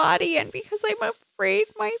was a body and because I'm afraid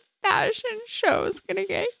my fashion show is going to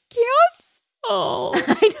get canceled.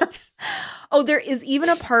 I know. Oh, there is even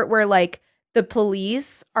a part where like the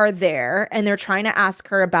police are there and they're trying to ask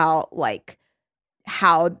her about like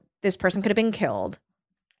how this person could have been killed.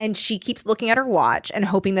 And she keeps looking at her watch and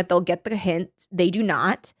hoping that they'll get the hint. They do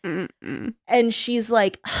not. Mm-mm. And she's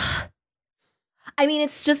like, I mean,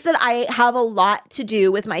 it's just that I have a lot to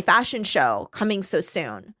do with my fashion show coming so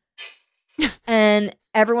soon. And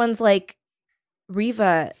everyone's like,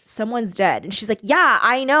 Riva, someone's dead. And she's like, yeah,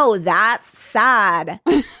 I know. That's sad.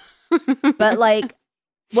 But like,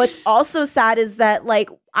 what's also sad is that like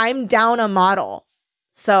I'm down a model.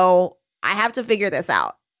 So I have to figure this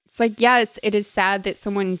out. It's like, yes, it is sad that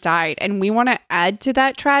someone died and we want to add to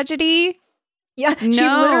that tragedy. Yeah, No, she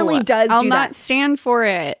literally does I'll do not that. stand for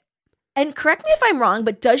it. And correct me if I'm wrong,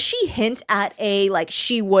 but does she hint at a like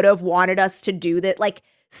she would have wanted us to do that? Like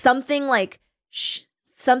something like she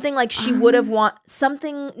would have want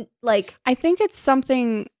something like I think it's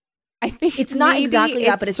something. I think It's not maybe exactly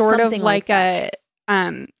that, but it's sort of something like like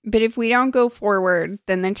a. But if we don't go forward,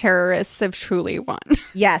 then the terrorists have truly won.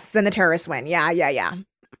 yes, then the terrorists win. Yeah.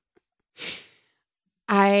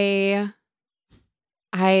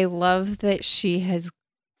 I love that she has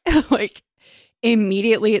like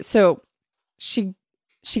immediately. So she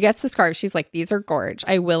gets the scarf. She's like, these are gorge.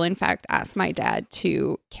 I will in fact ask my dad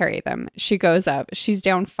to carry them. She goes up. She's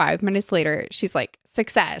down 5 minutes later. She's like,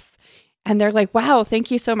 success. And they're like, wow,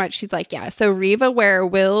 thank you so much. She's like, yeah. So Riva Ware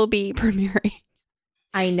will be premiering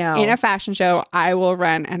I know. in a fashion show I will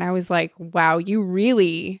run. And I was like, wow, you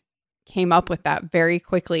really came up with that very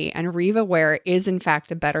quickly. And Riva Ware is in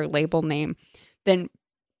fact a better label name than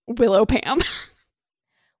Willow Pam.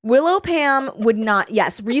 Willow Pam would not.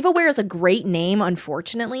 Yes, Riva Ware is a great name,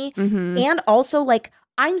 unfortunately. Mm-hmm. And also, like,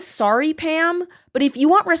 I'm sorry, Pam, but if you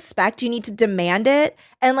want respect, you need to demand it.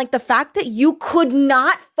 And like the fact that you could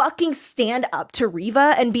not fucking stand up to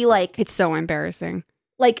Riva and be like, It's so embarrassing.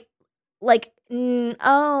 like,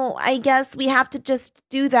 oh, I guess we have to just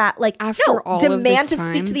do that. Like, After no, all of demand this to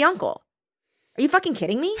speak to time? the uncle. Are you fucking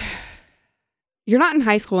kidding me? You're not in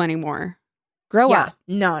high school anymore. Grow up.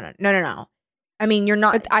 No. I mean, you're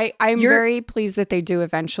not. But I'm You're- very pleased that they do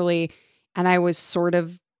eventually. And I was sort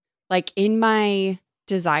of like in my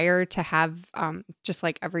desire to have just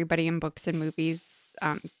like everybody in books and movies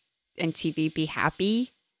and TV be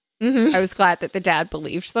happy. Mhm. I was glad that the dad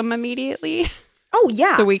believed them immediately. Oh,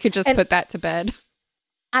 yeah. So we could just And- put that to bed.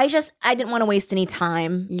 I didn't want to waste any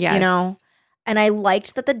time, Yes. you know? And I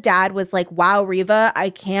liked that the dad was like, wow, Reva, I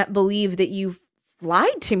can't believe that you've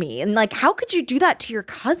lied to me. And like, how could you do that to your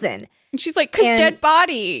cousin? And she's like, 'cause And- dead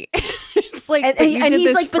body. It's like, And, but you did he's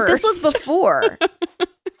this like, but this was first. before.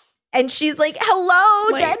 And she's like,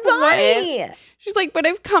 hello, Like, dead what? body. She's like, but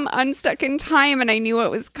I've come unstuck in time and I knew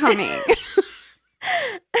it was coming.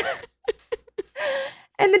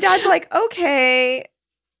 And the dad's like, okay,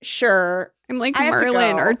 sure. I'm like I have to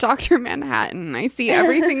Merlin go. or Dr. Manhattan. I see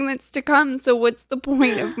everything that's to come. So what's the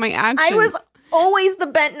point of my actions? I was always the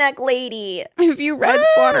bent neck lady. Have you read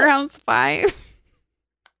Slaughterhouse-Five?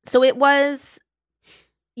 So it was,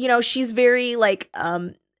 you know, she's very like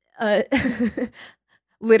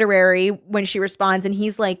literary when she responds, and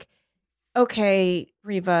he's like, okay,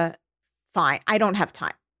 Reva, fine. I don't have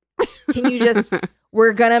time. Can you just,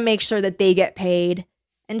 we're gonna make sure that they get paid.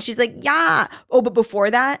 And she's like, yeah. Oh, but before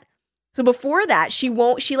that, she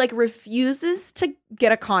like refuses to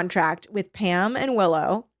get a contract with Pam and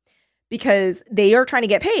Willow because they are trying to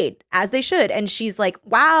get paid, as they should. And she's like,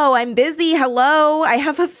 wow, I'm busy. Hello, I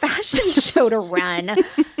have a fashion show to run.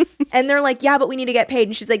 And they're like, yeah, but we need to get paid.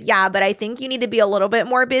 And she's like, yeah, but I think you need to be a little bit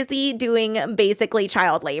more busy doing basically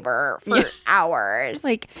child labor for hours.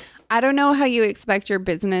 Like, I don't know how you expect your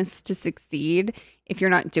business to succeed if you're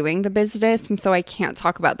not doing the business. And so I can't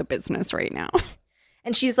talk about the business right now.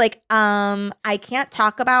 And she's like, I can't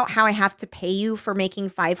talk about how I have to pay you for making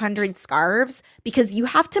 500 scarves because you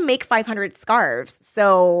have to make 500 scarves.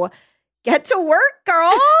 So get to work,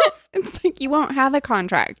 girls. It's like you won't have a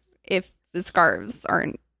contract if the scarves are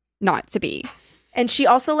not to be. And she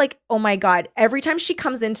also like, oh my God, every time she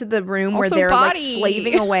comes into the room where Also they're body. like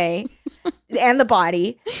slaving away and the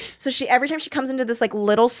body. So every time she comes into this like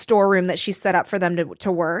little storeroom that she set up for them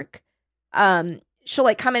to work, she'll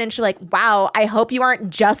like come in and she'll like, wow, I hope you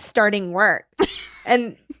aren't just starting work.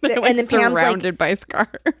 And They're, and then Pam's like, surrounded by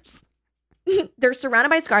scarves. they're surrounded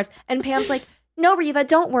by scarves. And Pam's like, no, Reva,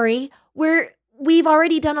 don't worry. We've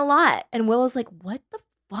already done a lot. And Willow's like, what the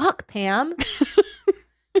fuck, Pam?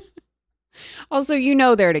 Also, you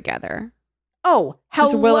know they're together. Oh,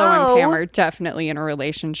 Because hello. Willow and Pam are definitely in a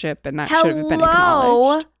relationship, and that should have been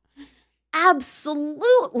acknowledged.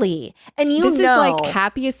 Absolutely. And you This know, is like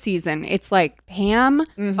happiest season. It's like, Pam,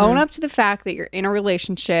 Mhm. own up to the fact that you're in a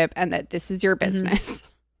relationship and that this is your business.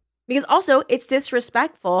 because also it's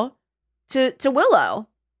disrespectful to Willow,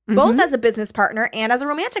 both as a business partner and as a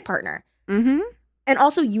romantic partner. Mm-hmm. And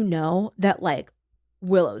also, you know that like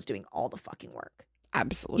Willow's doing all the fucking work.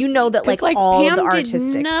 Absolutely. You know that 'Cause, like all Pam the did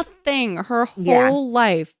artistic. nothing her whole Yeah.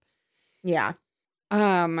 life. Yeah.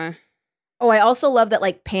 Oh, I also love that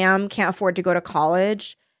like Pam can't afford to go to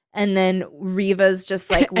college. And then Reva's just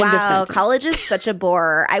like, End of wow, sentence. college is such a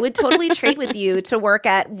bore. I would totally trade with you to work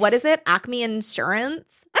at, what is it? Acme Insurance?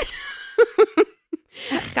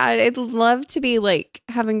 God, I'd love to be like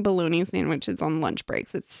having bologna sandwiches on lunch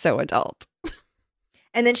breaks. It's so adult.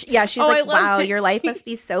 And then, she's Oh, I like, love wow, that your life she- must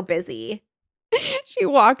be so busy. She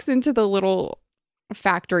walks into the little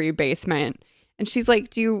factory basement and she's like,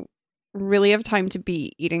 do you really have time to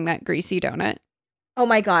be eating that greasy donut? Oh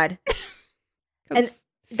my God. 'Cause And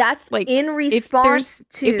that's like, in response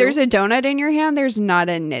to. if there's a donut in your hand, there's not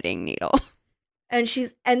a knitting needle. And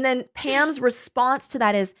then Pam's response to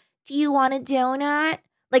that is, do you want a donut?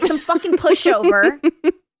 Like some fucking pushover.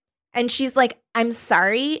 And she's like, I'm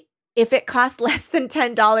sorry. If it costs less than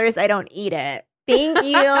 $10, I don't eat it. Thank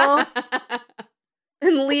you.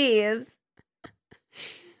 And leaves.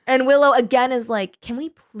 And Willow again is like, can we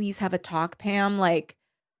please have a talk, Pam? Like,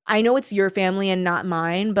 I know it's your family and not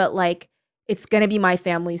mine, but like, it's going to be my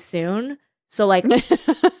family soon. So like,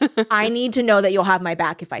 I need to know that you'll have my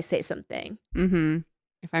back if I say something. Mm-hmm.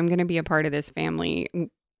 If I'm going to be a part of this family,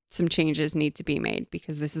 some changes need to be made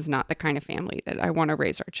because this is not the kind of family that I want to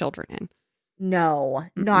raise our children in. No,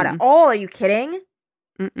 not at Mm-mm. all. Are you kidding?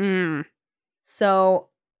 Mm-mm. So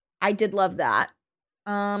I did love that.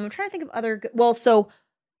 I'm trying to think of other well, so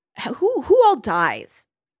who all dies?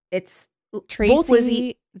 It's Tracy, both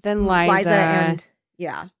Lizzie, then Liza, and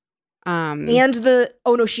yeah. and And the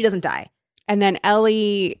oh no, she doesn't die. And then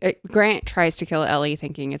Grant tries to kill Ellie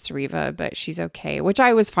thinking it's Riva, but she's okay, which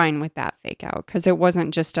I was fine with that fake out because it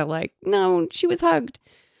wasn't just a like, no, she was hugged.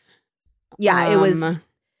 Yeah,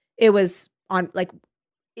 it was on like,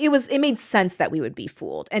 it made sense that we would be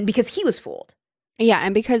fooled. And because he was fooled. Yeah,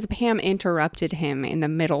 and because Pam interrupted him in the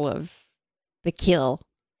middle of the kill.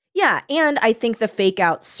 Yeah, and I think the fake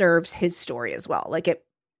out serves his story as well. Like it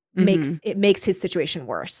makes his situation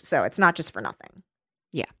worse. So it's not just for nothing.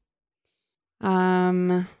 Yeah.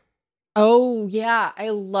 Oh yeah, I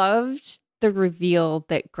loved the reveal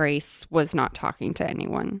that Grace was not talking to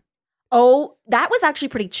anyone. Oh, that was actually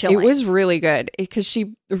pretty chilling. It was really good because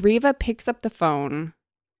Riva picks up the phone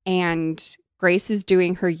and Grace is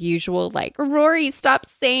doing her usual like, Rory, stop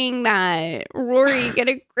saying that. Rory, get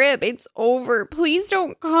a grip. It's over. Please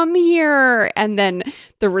don't come here. And then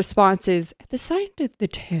the response is, at the sound of the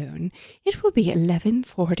tone, it will be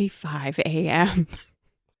 11:45 a.m.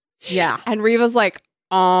 Yeah. And Riva's like,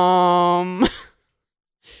 why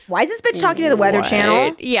is this bitch talking to the Weather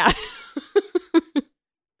Channel? Yeah.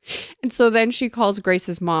 And so then she calls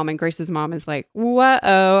Grace's mom, and Grace's mom is like,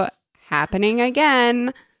 whoa, happening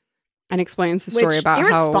again. And explains the story about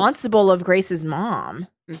how irresponsible of Grace's mom.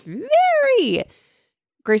 Very.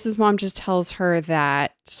 Grace's mom just tells her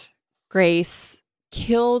that Grace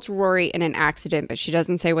killed Rory in an accident, but she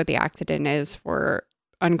doesn't say what the accident is for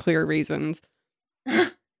unclear reasons.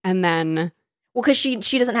 And then... Well, because she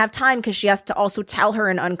doesn't have time because she has to also tell her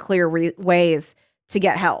in unclear ways to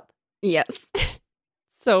get help. Yes.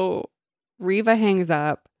 So Riva hangs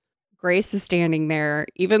up. Grace is standing there.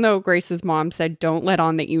 Even though Grace's mom said, don't let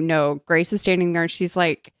on that you know, Grace is standing there and she's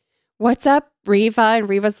like, what's up, Riva? And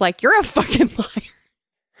Riva's like, you're a fucking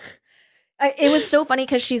liar. It was so funny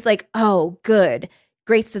because she's like, oh, good.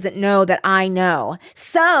 Grace doesn't know that I know.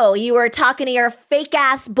 So you were talking to your fake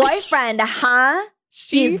ass boyfriend, huh?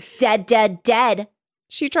 He's dead, dead, dead.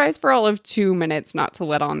 She tries for all of 2 minutes not to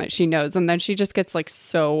let on that she knows. And then she just gets like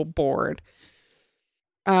so bored.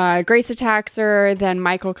 Grace attacks her. Then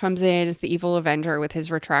Michael comes in as the evil Avenger with his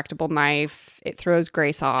retractable knife. It throws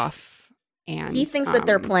Grace off. And he thinks that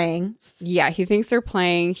they're playing. Yeah, he thinks they're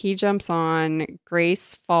playing. He jumps on.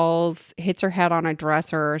 Grace falls, hits her head on a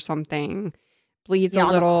dresser or something. Bleeds a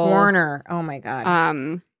little. On the corner. Oh my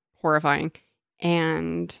God. Horrifying.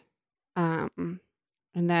 And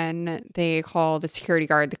then they call the security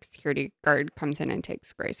guard. The security guard comes in and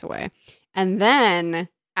takes Grace away. And then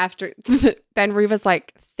then Riva's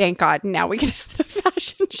like, thank God, now we can have the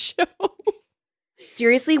fashion show.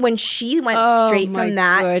 Seriously, when she went straight from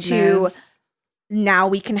that to now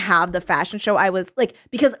we can have the fashion show, I was like,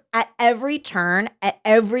 because at every turn, at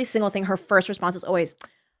every single thing, her first response was always,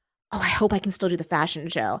 oh, I hope I can still do the fashion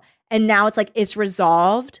show. And now it's like, it's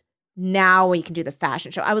resolved. Now we can do the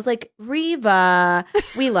fashion show. I was like, Riva,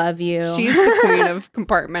 we love you. She's the queen of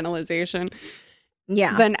compartmentalization.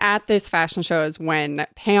 Yeah. Then at this fashion show is when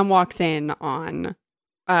Pam walks in on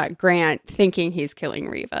Grant thinking he's killing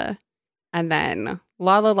Riva. And then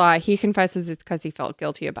he confesses it's because he felt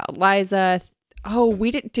guilty about Liza. Oh,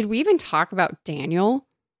 did we even talk about Daniel?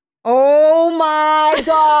 Oh my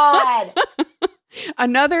God.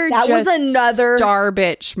 Another star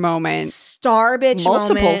bitch moment.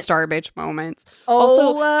 Multiple star bitch moments.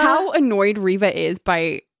 Also, how annoyed Riva is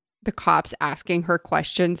by the cops asking her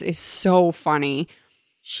questions is so funny.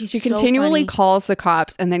 She continually calls the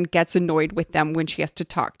cops and then gets annoyed with them when she has to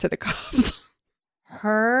talk to the cops.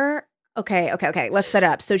 Okay. Let's set it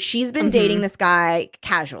up. So she's been dating this guy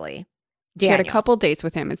casually. Daniel. She had a couple dates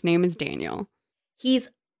with him. His name is Daniel.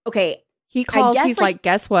 He's okay. He calls. He's like,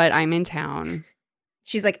 guess what? I'm in town.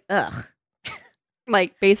 She's like, ugh.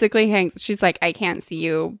 Like basically hangs. She's like, I can't see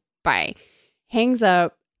you. Bye. Hangs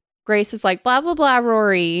up. Grace is like, blah, blah, blah,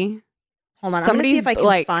 Rory. Hold on. I'm going to see if I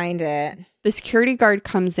can find it. The security guard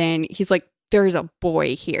comes in. He's like, there's a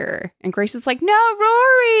boy here. And Grace is like, no,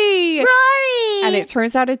 Rory. Rory. And it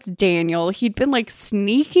turns out it's Daniel. He'd been like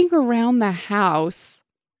sneaking around the house.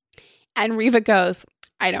 And Riva goes,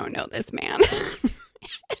 I don't know this man.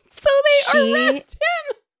 So they arrest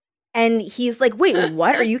him. And he's like, wait,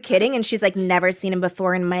 what? Are you kidding? And she's like, never seen him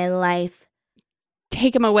before in my life.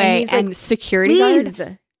 Take him away. And like, security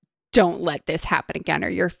guard, don't let this happen again or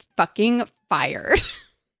you're fucking fired.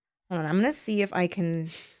 Hold on. I'm going to see if I can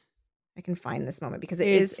find this moment because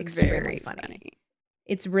it's extremely funny.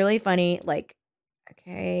 It's really funny. Like,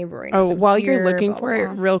 okay, Rory. While you're looking for it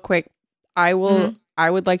real quick, I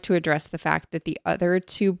would like to address the fact that the other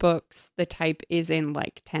two books, the type is in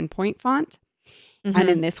like 10-point font. Mm-hmm. And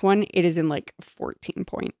in this one, it is in like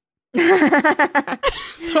 14-point.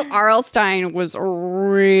 So R.L. Stine was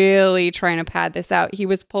really trying to pad this out. He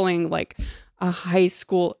was pulling like a high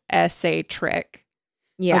school essay trick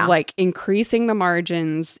Yeah. of like increasing the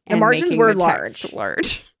margins The and margins making were the text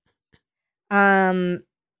large.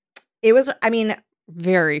 It was, I mean,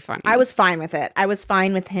 Very funny. I was fine with it. I was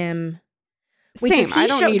fine with him. Wait, Same. does he I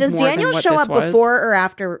don't show, need does more Daniel than what show this up was. before or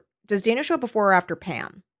after? Does Daniel show up before or after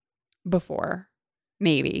Pam? Before.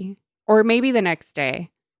 Maybe. Or maybe the next day.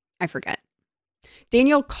 I forget.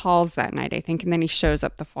 Daniel calls that night, I think, and then he shows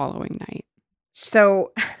up the following night.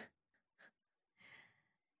 So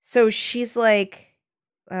she's like,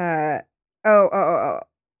 oh,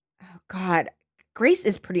 God. Grace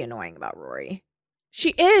is pretty annoying about Rory. She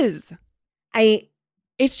is.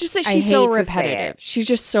 It's just that I she's so hate to say repetitive. it. She's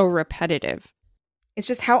just so repetitive. It's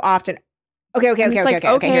just how often. Okay. And it's like,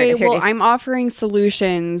 Here it is. well, I'm offering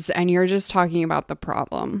solutions and you're just talking about the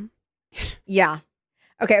problem. Yeah.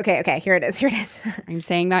 Okay. Here it is. I'm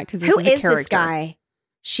saying that because this Who is a is character. this guy?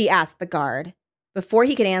 She asked the guard. Before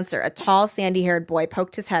he could answer, a tall, sandy-haired boy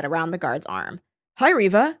poked his head around the guard's arm. Hi,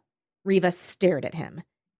 Reva. Reva stared at him.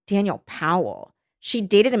 Daniel Powell. She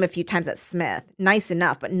dated him a few times at Smith. Nice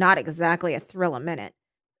enough, but not exactly a thrill a minute.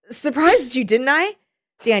 Surprised you, didn't I?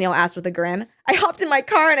 Daniel asked with a grin. I hopped in my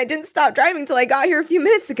car and I didn't stop driving till I got here a few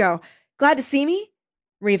minutes ago. Glad to see me?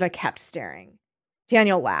 Reva kept staring.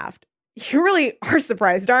 Daniel laughed. You really are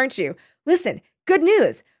surprised, aren't you? Listen, good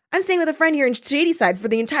news. I'm staying with a friend here in Shadyside for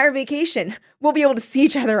the entire vacation. We'll be able to see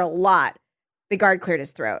each other a lot. The guard cleared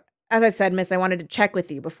his throat. As I said, miss, I wanted to check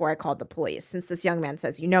with you before I called the police, since this young man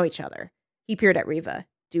says you know each other. He peered at Reva.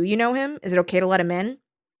 Do you know him? Is it okay to let him in?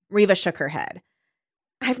 Reva shook her head.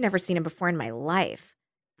 I've never seen him before in my life.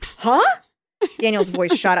 Huh? Daniel's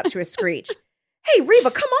voice shot up to a screech. Hey,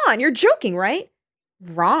 Reva, come on. You're joking, right?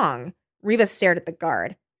 Wrong. Reva stared at the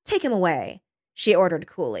guard. Take him away, she ordered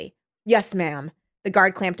coolly. Yes, ma'am. The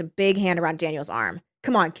guard clamped a big hand around Daniel's arm.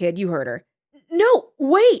 Come on, kid, you heard her. No,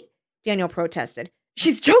 wait, Daniel protested.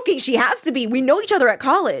 She's joking. She has to be. We know each other at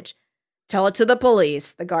college. Tell it to the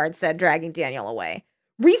police, the guard said, dragging Daniel away.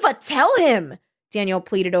 Reva, tell him, Daniel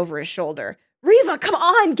pleaded over his shoulder. Reva, come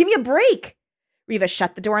on, give me a break. Reva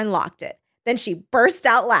shut the door and locked it. Then she burst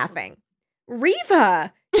out laughing.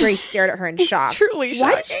 Reva, Grace stared at her in shock. It's truly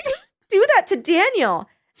Why did shocking. you do that to Daniel?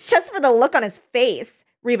 Just for the look on his face.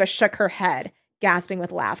 Reva shook her head, gasping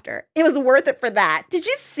with laughter. It was worth it for that. Did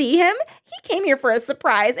you see him? He came here for a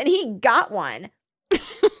surprise and he got one.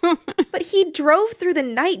 But he drove through the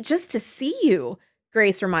night just to see you,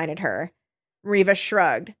 Grace reminded her. Reva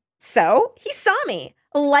shrugged. So, he saw me.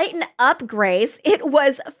 Lighten up, Grace. It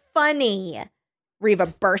was funny. Reva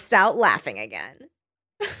burst out laughing again.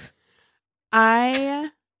 I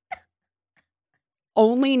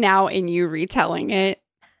only now in you retelling it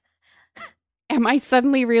am I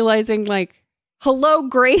suddenly realizing like, hello,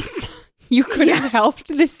 Grace, you could have helped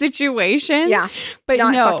this situation. Yeah. But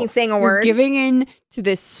Not no, fucking saying a you're word. giving in to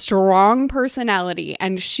this strong personality,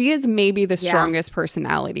 and she is maybe the Yeah. strongest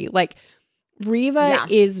personality. Like Reva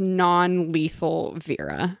is non-lethal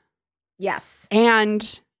Vera. Yes.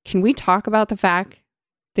 And can we talk about the fact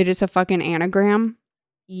that it's a fucking anagram?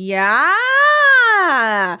 Yeah.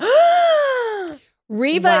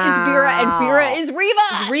 Reva is Vera and Vera is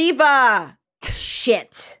Reva. Reva.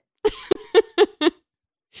 Shit.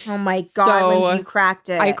 Oh my God, So, Lindsay, you cracked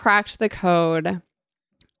it. I cracked the code.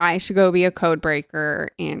 I should go be a code breaker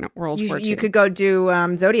in World War II. You could go do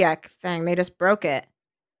Zodiac thing. They just broke it.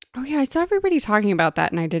 Oh yeah, I saw everybody talking about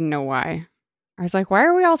that and I didn't know why. I was like, why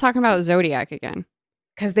are we all talking about Zodiac again?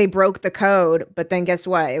 Because they broke the code, but then guess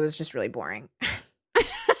what? It was just really boring.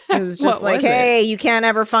 It was just What like, was it? hey, you can't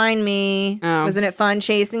ever find me. Oh. Wasn't it fun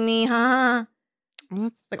chasing me? Huh? Well,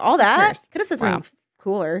 that's Like all that. course. Could have said Wow. something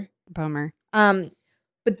cooler. a bummer.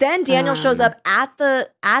 But then Daniel shows up at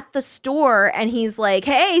the store and he's like,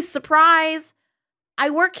 hey, surprise. I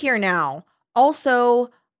work here now. Also,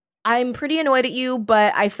 I'm pretty annoyed at you,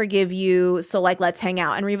 but I forgive you. So like, let's hang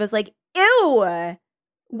out. And Reva's like, ew,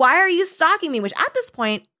 why are you stalking me? Which at this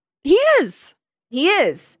point, He is. he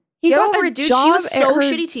is. He Get got over a it, dude. She job was at so her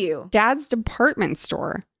shitty to you. dad's department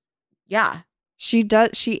store. Yeah. She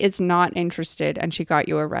is not interested and she got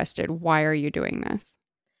you arrested. Why are you doing this?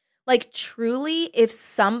 Like, truly, if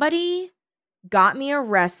somebody got me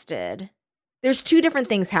arrested, there's two different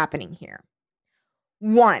things happening here.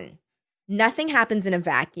 One, nothing happens in a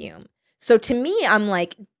vacuum. So to me, I'm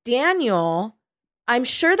like, Daniel, I'm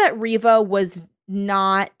sure that Reva was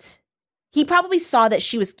not, he probably saw that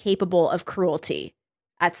she was capable of cruelty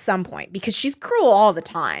at some point because she's cruel all the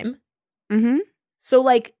time. Mm-hmm. So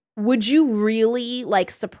like, would you really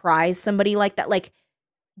like surprise somebody like that? Like,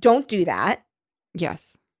 don't do that.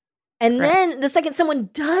 Yes. And Correct. then the second someone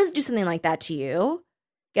does do something like that to you,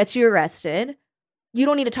 gets you arrested, you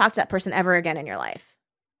don't need to talk to that person ever again in your life.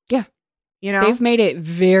 Yeah. You know? They've made it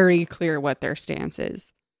very clear what their stance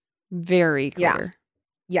is. Very clear.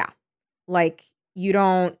 Yeah. Like you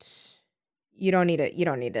don't need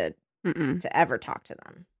to Mm-mm. to ever talk to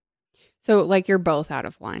them. So like you're both out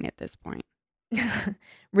of line at this point.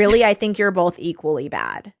 Really, I think you're both equally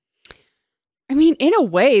bad. I mean, in a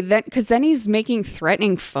way, that because then he's making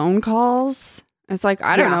threatening phone calls. It's like,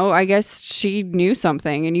 I don't know. I guess she knew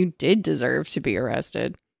something and you did deserve to be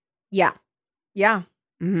arrested. Yeah. Yeah.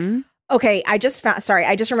 Mm-hmm. Okay, I just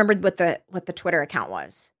remembered what the Twitter account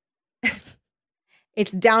was.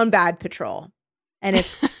 It's Down Bad Patrol. And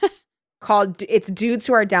it's it's dudes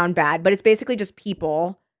who are down bad, but it's basically just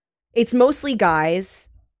people. It's mostly guys,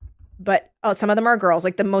 but some of them are girls.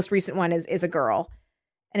 Like the most recent one is a girl.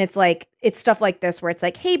 And it's like, it's stuff like this where it's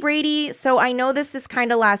like, hey, Brady, so I know this is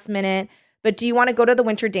kind of last minute, but do you want to go to the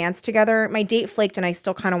winter dance together? My date flaked and I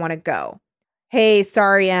still kind of want to go. Hey,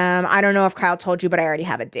 sorry, I don't know if Kyle told you, but I already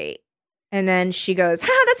have a date. And then she goes,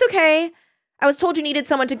 that's okay. I was told you needed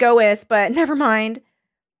someone to go with, but never mind.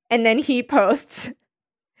 And then he posts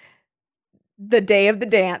the day of the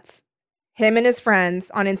dance, him and his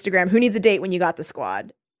friends on Instagram. Who needs a date when you got the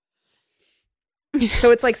squad?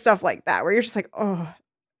 So it's like stuff like that where you're just like, oh.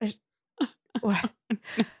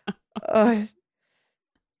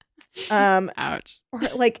 Ouch. Or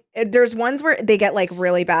like there's ones where they get like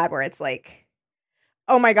really bad where it's like,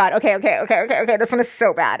 oh my God, okay. This one is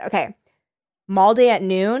so bad. Okay. Mall day at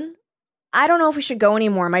noon. I don't know if we should go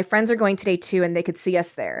anymore. My friends are going today too, and they could see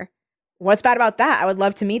us there. What's bad about that? I would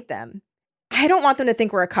love to meet them. I don't want them to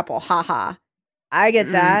think we're a couple. Haha. I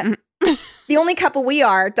get that. Mm-hmm. The only couple we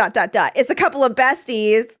are, ... It's a couple of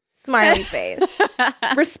besties. Smiley face.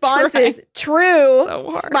 Response is true.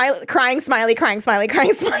 So Smiley, crying, smiley, crying, smiley,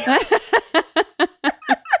 crying, smiley.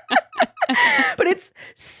 But it's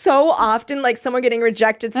so often like someone getting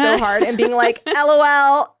rejected so hard and being like,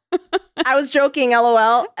 LOL. I was joking,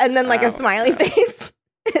 LOL. And then like a smiley face.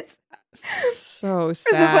 It's so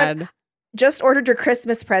sad. Just ordered your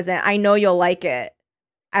Christmas present. I know you'll like it.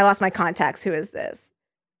 I lost my contacts. Who is this?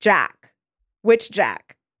 Jack. Which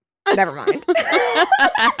Jack? Never mind. They're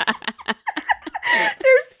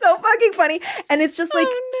so fucking funny. And it's just like,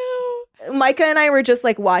 Micah and I were just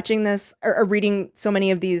like watching this or reading so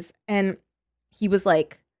many of these. And he was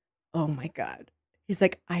like, oh my God. He's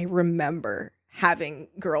like, I remember having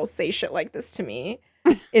girls say shit like this to me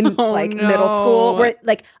in middle school. Where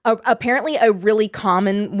like apparently a really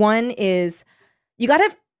common one is you got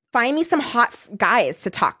to find me some hot guys to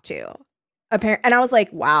talk to. And I was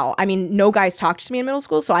like, wow. I mean, no guys talked to me in middle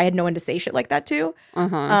school, so I had no one to say shit like that to.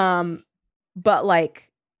 Uh-huh. But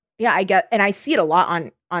like, yeah, I get, and I see it a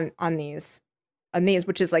lot on these,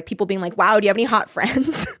 which is like people being like, wow, do you have any hot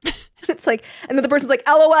friends? It's like, and then the person's like,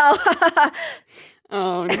 LOL.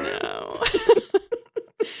 Oh no.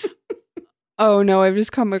 Oh no, I've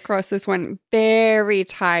just come across this one. Very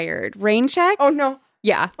tired. Rain check? Oh no.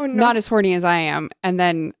 Yeah. Oh no. Not as horny as I am. And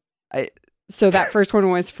then so that first one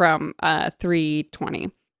was from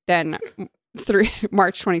 3/20. Then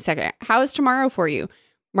March 22nd. How is tomorrow for you?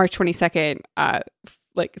 March 22nd,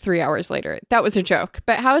 like 3 hours later. That was a joke.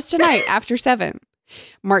 But how is tonight after 7?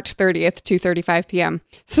 March 30th, 2:35 p.m.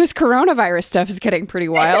 So this coronavirus stuff is getting pretty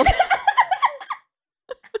wild.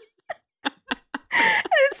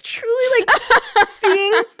 And it's truly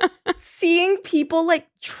like seeing people like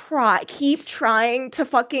keep trying to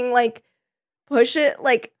fucking like push it.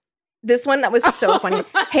 Like this one that was so funny.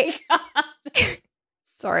 Hey,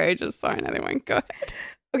 sorry, I just saw another one. Go ahead.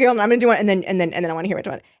 Okay, hold on, I'm gonna do one, and then I want to hear which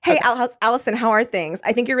one. Hey, okay. Allison, how are things?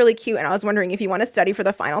 I think you're really cute, and I was wondering if you want to study for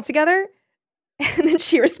the final together. And then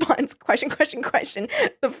she responds, question.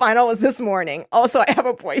 The final was this morning. Also, I have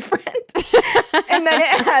a boyfriend. And then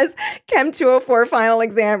it has Chem 204 final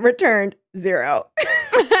exam returned 0.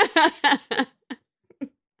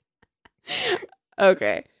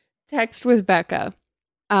 Okay. Text with Becca.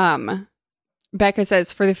 Becca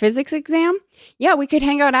says, for the physics exam, yeah, we could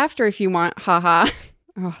hang out after if you want. Haha.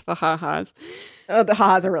 Oh, the ha-has. Oh, the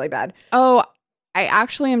ha-has are really bad. Oh, I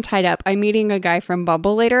actually am tied up. I'm meeting a guy from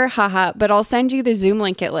Bumble later. Haha. But I'll send you the Zoom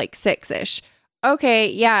link at like 6-ish.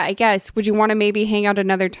 Okay, yeah, I guess. Would you want to maybe hang out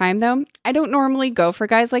another time though? I don't normally go for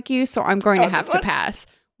guys like you, so I'm going to have to pass.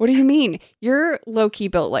 What do you mean? You're low-key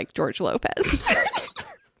built like George Lopez.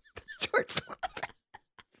 George Lopez.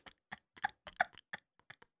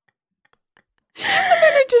 And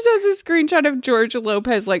then it just has a screenshot of George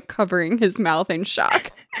Lopez like covering his mouth in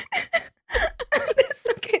shock.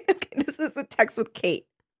 This is a text with Kate.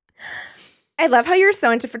 I love how you're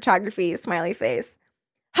so into photography, smiley face.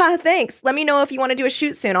 Ha, thanks. Let me know if you want to do a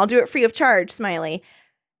shoot soon. I'll do it free of charge, smiley.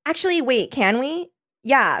 Actually, wait, can we?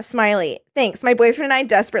 Yeah, smiley. Thanks. My boyfriend and I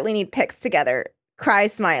desperately need pics together. Cry,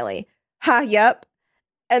 smiley. Ha, yep.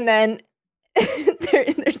 And then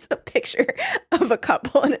there's a picture of a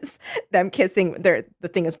couple and it's them kissing. The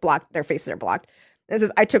thing is blocked. Their faces are blocked. And it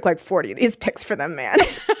says, I took like 40 of these pics for them, man.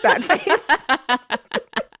 Sad face.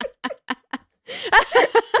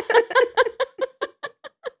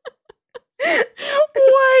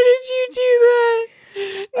 Why did you do that?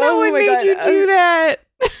 No one made God. you do that.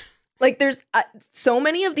 Like there's so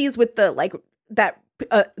many of these with the like that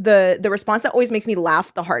the response that always makes me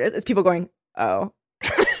laugh the hardest is people going, oh.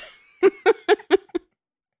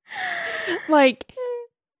 Like,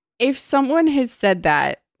 if someone has said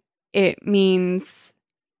that, it means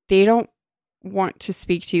they don't want to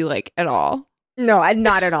speak to you, like, at all. No,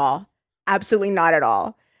 not at all. Absolutely not at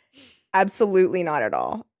all. Absolutely not at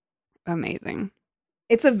all. Amazing.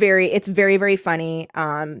 It's very, very funny.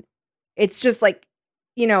 It's just like,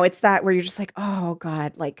 you know, it's that where you're just like, oh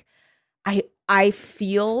God, like I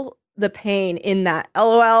feel the pain in that.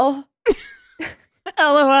 LOL.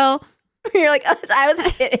 LOL. You're like, I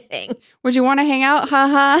was kidding. Would you want to hang out?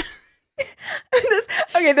 Haha.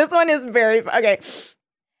 This one is very okay.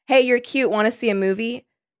 Hey, you're cute. Want to see a movie?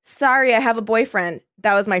 Sorry, I have a boyfriend.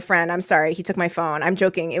 That was my friend. I'm sorry. He took my phone. I'm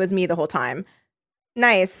joking. It was me the whole time.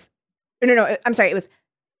 Nice. No. I'm sorry.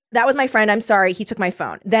 That was my friend. I'm sorry. He took my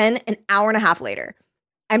phone. Then an hour and a half later,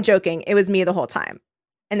 I'm joking. It was me the whole time.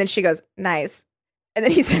 And then she goes, nice. And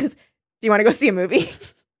then he says, do you want to go see a movie?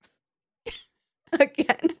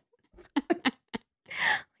 Again.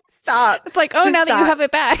 Stop. It's like, oh, Just now stop. that you have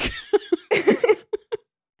it back.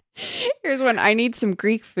 Here's one. I need some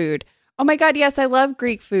Greek food. Oh my God, yes, I love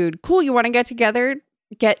Greek food. Cool, you want to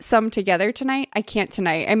get some together tonight? I can't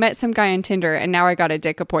tonight. I met some guy on Tinder and now I got a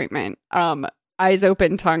dick appointment. Eyes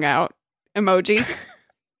open, tongue out. Emoji.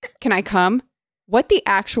 Can I come? What the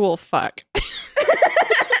actual fuck?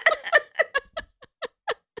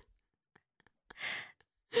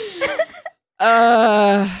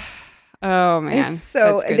 Oh man. It's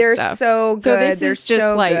so they're stuff. so good. So this they're is just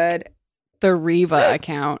so like good. the Riva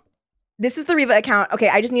account. This is the Riva account. Okay,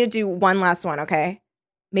 I just need to do one last one, okay?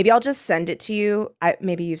 Maybe I'll just send it to you.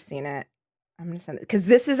 Maybe you've seen it. I'm going to send it because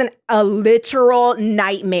this is a literal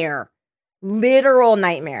nightmare. Literal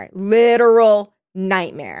nightmare. Literal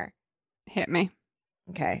nightmare. Hit me.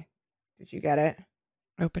 Okay. Did you get it?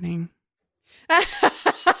 Opening.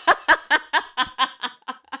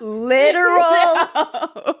 Literal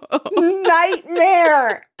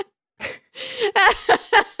nightmare.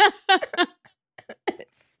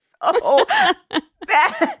 It's so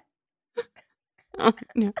bad. Oh,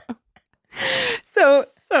 no. So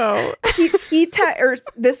So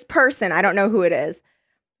this person, I don't know who it is.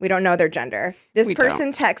 We don't know their gender. This We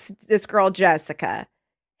person texts this girl, Jessica.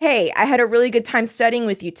 Hey, I had a really good time studying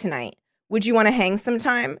with you tonight. Would you want to hang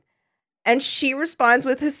sometime? And she responds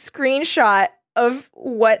with a screenshot of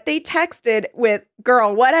what they texted with,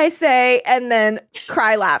 girl, what'd I say? And then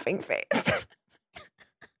cry laughing face.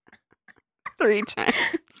 3 times.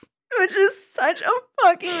 Which is such a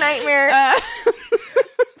fucking nightmare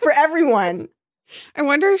for everyone. I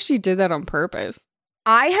wonder if she did that on purpose.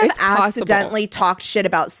 I have It's possible. accidentally talked shit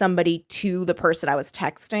about somebody to the person I was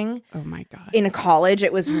texting Oh my God. in college.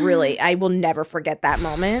 It was really, I will never forget that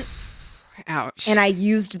moment. Ouch. And I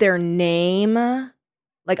used their name.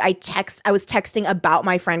 Like I was texting about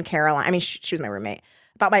my friend Caroline. I mean, she was my roommate.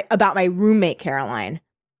 About my roommate Caroline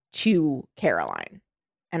to Caroline.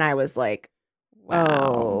 And I was like, wow.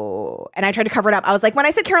 oh. And I tried to cover it up. I was like, when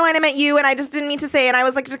I said Caroline, I meant you, and I just didn't mean to say, and I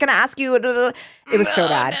was like, just gonna ask you. It was so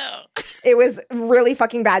bad. No. It was really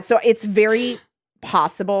fucking bad. So it's very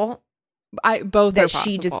possible Both are that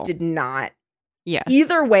possible. she just did not. Yes.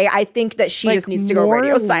 Either way, I think that she just needs to go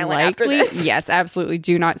radio silent after this. Yes, absolutely.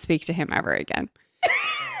 Do not speak to him ever again.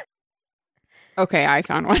 Okay, I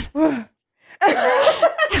found one.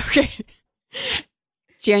 Okay.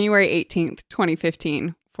 January 18th,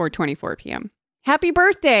 2015, 4:24 p.m. Happy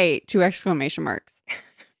birthday! 2 exclamation marks.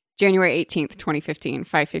 January 18th, 2015,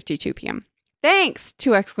 5:52 p.m. Thanks!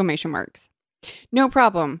 2 exclamation marks. No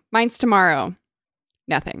problem. Mine's tomorrow.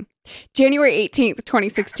 Nothing. January 18th,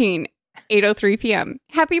 2016, 8:03 p.m.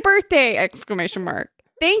 Happy birthday! Exclamation mark.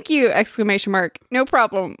 Thank you! Exclamation mark. No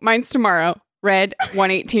problem. Mine's tomorrow. Red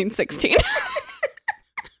 1/18/16.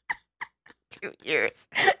 2 years.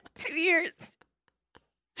 2 years.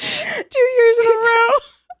 2 years in a row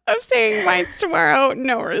of saying mine's tomorrow.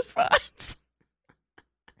 No response.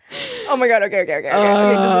 Oh my God. Okay.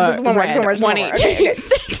 Just one more. Just one more. Okay.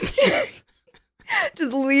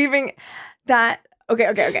 Just leaving that.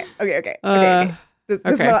 Okay. This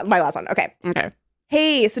is my last one. Okay. Okay.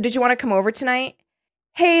 Hey, so did you want to come over tonight?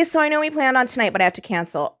 Hey, so I know we planned on tonight, but I have to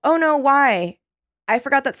cancel. Oh no, why? I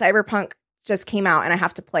forgot that Cyberpunk just came out and I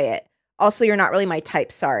have to play it. Also, you're not really my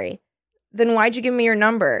type, sorry. Then why'd you give me your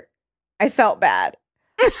number? I felt bad.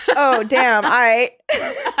 Oh, damn,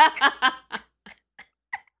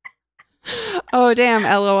 Oh, damn,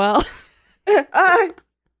 LOL.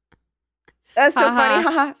 That's so funny.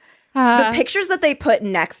 Haha. Uh, The pictures that they put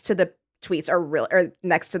next to the tweets are real, or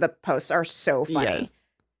next to the posts are so funny. Yes.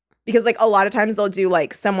 Because like a lot of times they'll do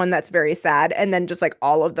like someone that's very sad and then just like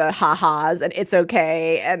all of the ha-has and it's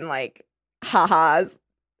okay and like ha-has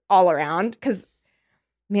all around. Because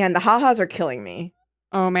man, the ha-has are killing me.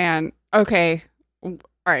 Oh, man. Okay. All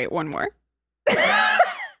right, one more.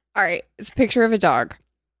 All right, it's a picture of a dog.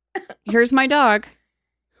 Here's my dog.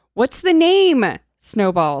 What's the name?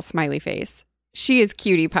 Snowball, smiley face. She is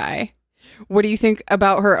Cutie Pie. What do you think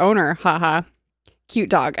about her owner? Haha. Cute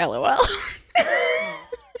dog, LOL.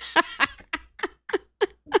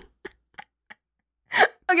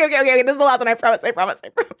 Okay. This is the last one. I promise.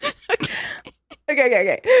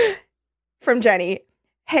 Okay. From Jenny.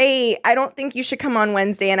 Hey, I don't think you should come on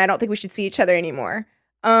Wednesday and I don't think we should see each other anymore.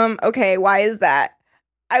 Okay, why is that?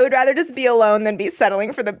 I would rather just be alone than be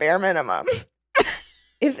settling for the bare minimum.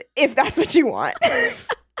 If that's what you want.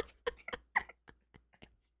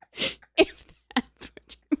 If that's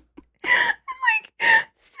what you Like,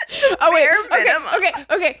 Oh, wait. bare minimum.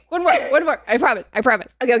 Okay. One more. I promise.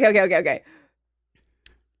 Okay.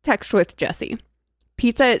 Text with Jesse.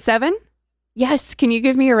 Pizza at 7? Yes. Can you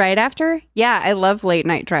give me a ride after? Yeah, I love late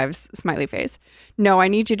night drives. Smiley face. No, I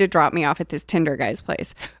need you to drop me off at this Tinder guy's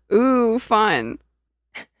place. Ooh, fun.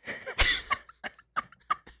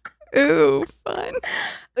 Ooh, fun.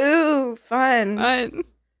 Ooh, fun. Fun.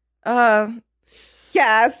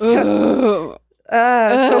 Yeah, it's just Ooh.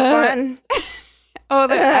 so fun. Oh,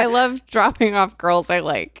 I love dropping off girls I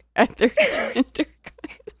like at their Tinder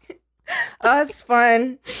guys. It's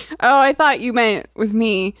fun. Oh, I thought you meant with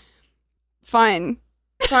me. Fun.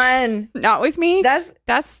 Fun. Not with me? That's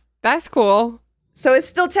cool. So it's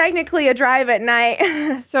still technically a drive at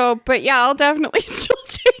night. So, but yeah, I'll definitely still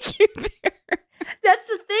take you there. That's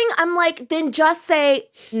the thing. I'm like, then just say,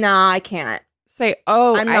 nah, I can't. Say,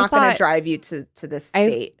 oh, I'm not going to drive you to this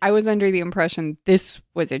date. I was under the impression this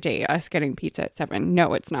was a date, us getting pizza at 7.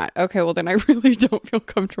 No, it's not. Okay, well then I really don't feel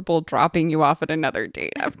comfortable dropping you off at another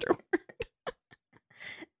date afterward.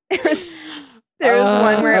 There was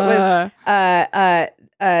one where it was,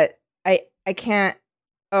 I can't.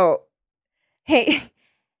 Oh, hey,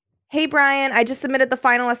 Brian, I just submitted the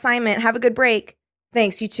final assignment. Have a good break.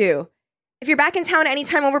 Thanks, you too. If you're back in town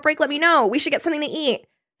anytime over break, let me know. We should get something to eat.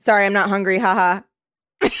 Sorry, I'm not hungry. Haha.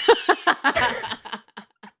 And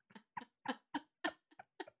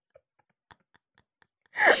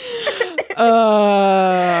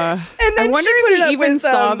then I wonder she put if it up he even with,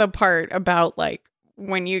 saw the part about like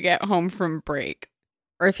when you get home from break,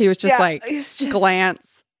 or if he was just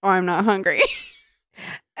glance. Oh, I'm not hungry.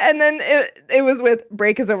 And then it was with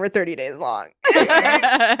break is over 30 days long.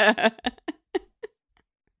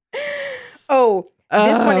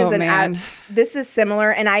 This one is this is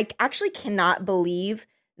similar, and I actually cannot believe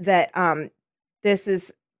that this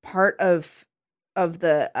is part of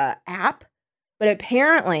the app, but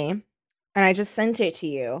apparently, and I just sent it to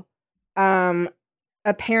you.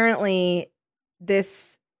 Apparently,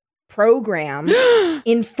 this program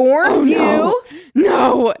informs you.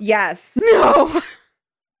 No. Yes. No.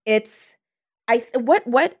 It's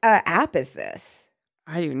what app is this?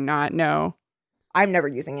 I do not know. I'm never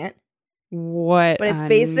using it. What? But it's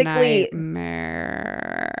basically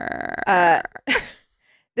nightmare.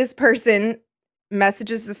 This person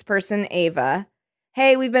messages this person, Ava.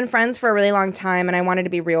 Hey, we've been friends for a really long time and I wanted to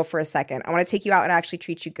be real for a second. I want to take you out and actually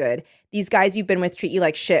treat you good. These guys you've been with treat you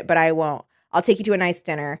like shit, but I won't. I'll take you to a nice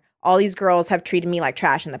dinner. All these girls have treated me like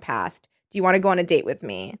trash in the past. Do you want to go on a date with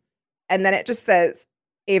me? And then it just says,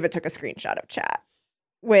 Ava took a screenshot of chat,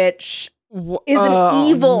 which is an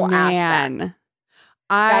evil aspect.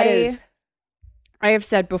 I have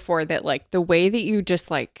said before that like the way that you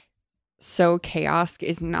just like sow chaos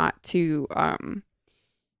is not to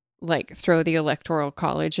like throw the Electoral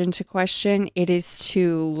College into question. It is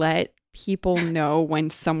to let people know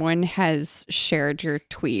when someone has shared your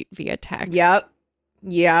tweet via text. Yep.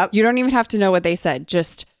 You don't even have to know what they said.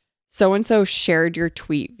 Just so-and-so shared your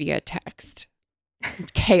tweet via text.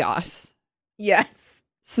 Chaos. Yes.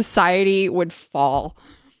 Society would fall.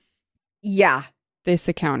 Yeah. This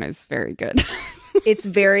account is very good. It's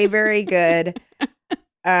very, very good.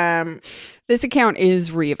 This account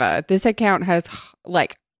is Riva. This account has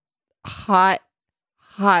like hot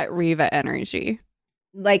Riva energy.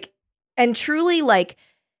 Like, and truly, like,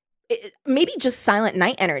 maybe just Silent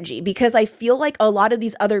Night energy, because I feel like a lot of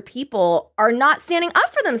these other people are not standing up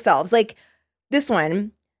for themselves. Like this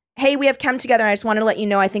one, hey, we have chem together and I just wanted to let you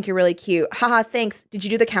know I think you're really cute. Haha, thanks. Did you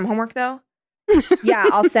do the chem homework though? Yeah,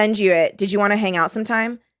 I'll send you it. Did you want to hang out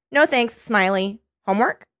sometime? No, thanks, smiley.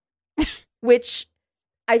 Homework? Which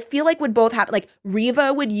I feel like would both happen. Like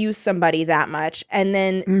Riva would use somebody that much, and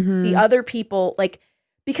then the other people, like,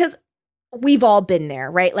 because we've all been there,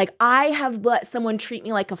 right? Like I have let someone treat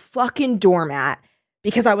me like a fucking doormat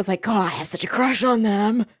because I was like, oh, I have such a crush on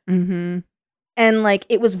them. And like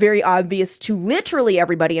it was very obvious to literally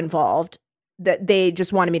everybody involved that they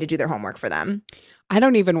just wanted me to do their homework for them. I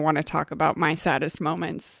don't even want to talk about my saddest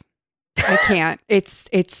moments. I can't.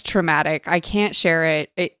 It's traumatic. I can't share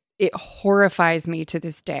it. It horrifies me to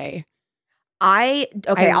this day. I'll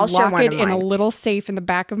share one of it mine. in a little safe in the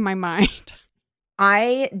back of my mind.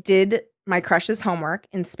 I did my crush's homework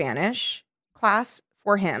in Spanish class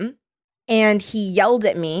for him, and he yelled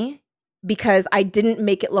at me because I didn't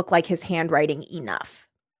make it look like his handwriting enough.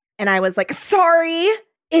 And I was like, sorry,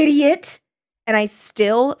 idiot. And I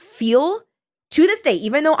still feel to this day,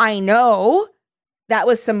 even though I know that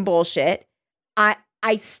was some bullshit,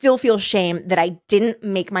 I still feel shame that I didn't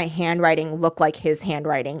make my handwriting look like his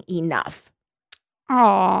handwriting enough.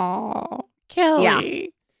 Oh, Kelly. Yeah,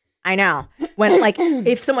 I know. When like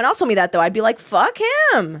if someone else told me that though, I'd be like, fuck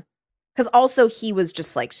him. Because also he was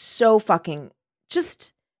just like so fucking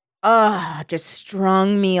just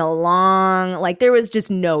strung me along. Like there was just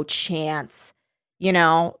no chance,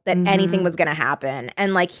 that anything was gonna happen.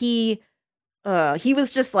 And like he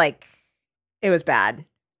was just like, it was bad.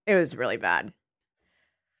 It was really bad.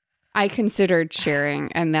 I considered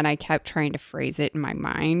sharing, and then I kept trying to phrase it in my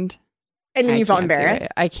mind. And then you felt embarrassed?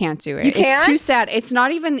 I can't do it. You can't? It's too sad. It's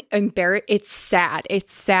not even embarrassed. It's sad.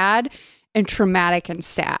 It's sad and traumatic and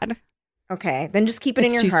sad. Okay. Then just keep it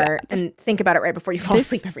in your heart and think about it right before you fall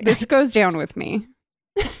asleep every night. This goes down with me.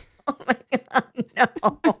 Oh my God,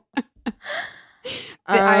 no.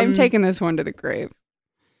 I'm taking this one to the grave.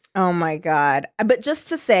 Oh my God. But just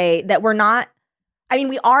to say that we're not, I mean,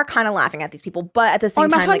 we are kind of laughing at these people, but at the same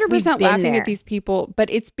time, I'm 100% like, laughing at these people, but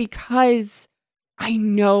it's because I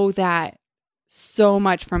know that so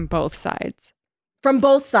much from both sides. From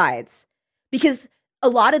both sides. Because a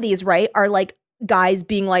lot of these, right, are like guys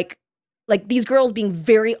being like these girls being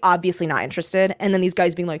very obviously not interested. And then these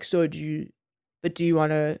guys being like, do you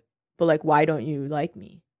want to, but like, why don't you like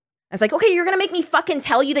me? And it's like, okay, you're going to make me fucking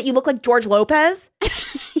tell you that you look like George Lopez?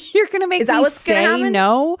 You're going to make me say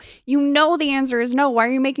no? You know the answer is no. Why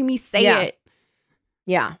are you making me say it?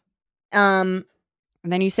 Yeah. And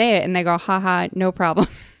then you say it and they go, haha, no problem.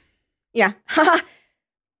 Yeah.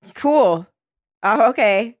 Cool. Oh,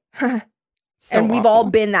 okay. And we've all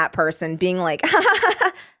been that person being like,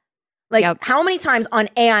 like how many times on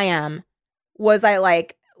AIM was I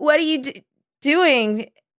like, what are you doing?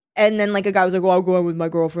 And then like a guy was like, well, I'm going with my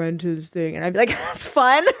girlfriend to this thing. And I'd be like, that's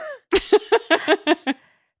fun.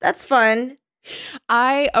 That's fun.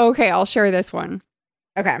 I'll share this one.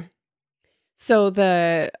 Okay. So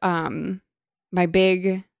my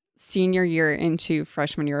big senior year into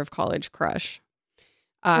freshman year of college crush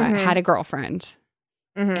had a girlfriend.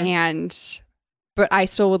 But I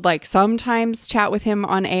still would like sometimes chat with him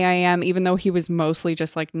on AIM, even though he was mostly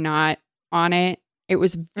just like not on it. It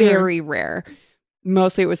was very rare.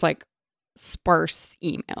 Mostly it was like sparse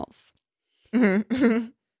emails.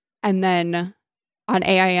 And then on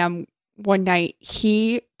AIM one night,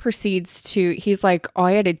 he proceeds to, he's like, oh,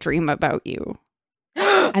 I had a dream about you.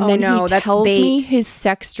 And then he tells me his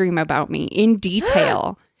sex dream about me in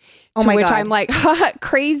detail. Oh my God. To which I'm like,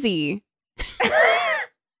 crazy.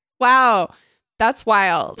 Wow. That's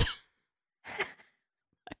wild.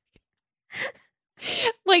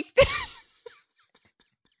 Like,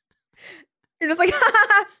 you're just like,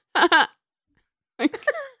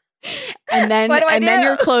 and then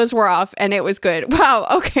your clothes were off and it was good. Wow.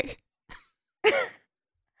 Okay.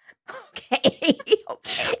 Okay.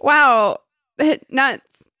 Wow. Nuts.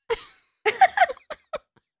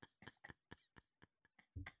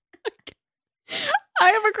 I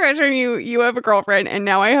have a crush on you. You have a girlfriend, and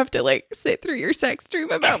now I have to like sit through your sex dream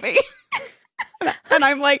about me. And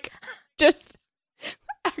I'm like, just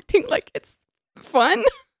acting like it's fun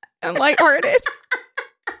and lighthearted.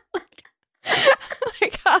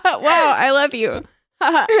 like, wow, I love you.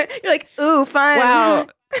 You're like, ooh, fun. Wow,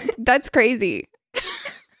 that's crazy.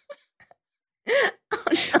 Oh,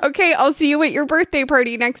 no. Okay, I'll see you at your birthday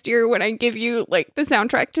party next year when I give you like the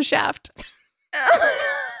soundtrack to Shaft.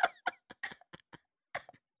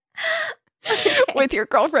 Okay. With your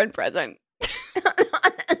girlfriend present.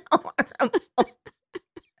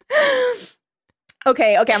 Okay,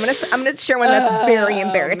 Okay. I'm gonna share one that's very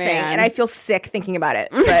embarrassing, man. and I feel sick thinking about it.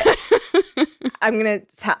 But I'm gonna.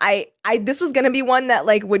 I this was gonna be one that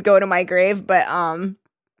like would go to my grave, but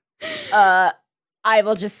I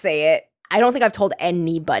will just say it. I don't think I've told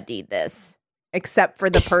anybody this except for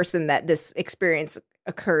the person that this experience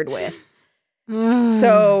occurred with.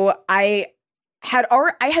 So I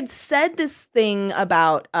had said this thing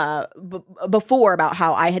about before about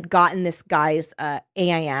how I had gotten this guy's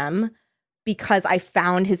AIM because I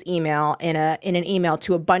found his email in an email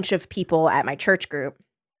to a bunch of people at my church group,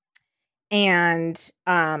 and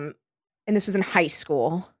this was in high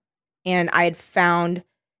school, and I had found,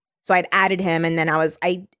 so I'd added him, and then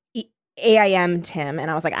I AIM'd him, and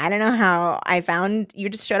I was like, I don't know how I found you,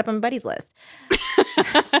 just showed up on my buddies list.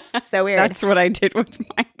 So weird. That's what I did with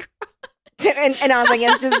my and I was like,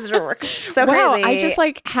 it's just so wow, crazy. I just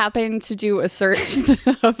like happened to do a search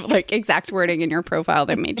of like exact wording in your profile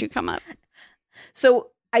that made you come up. So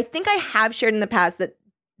I think I have shared in the past that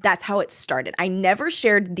that's how it started. I never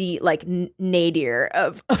shared the like nadir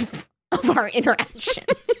of our interactions.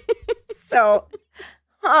 So,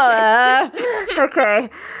 okay.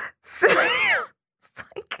 So, it's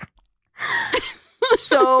like,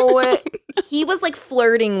 so he was like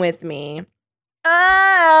flirting with me.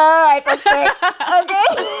 I feel sick.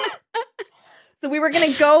 Okay. So we were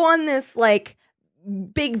gonna go on this like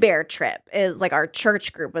Big Bear trip. Is like our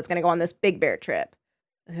church group was gonna go on this Big Bear trip.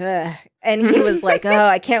 Ugh. And he was like, "Oh,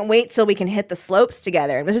 I can't wait till we can hit the slopes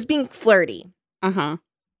together." And was just being flirty. Uh-huh.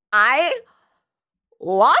 I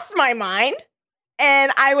lost my mind,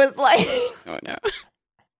 and I was like, Oh no.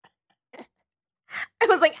 I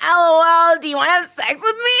was like, "LOL, do you want to have sex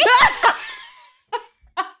with me?"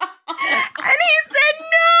 And he said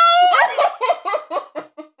no.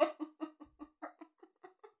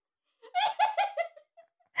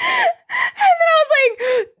 And then I was like,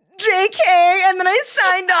 JK, and then I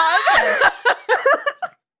signed off.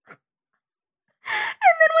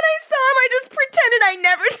 And then when I saw him, I just pretended I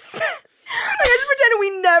never said. I just pretended we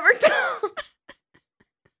never talked.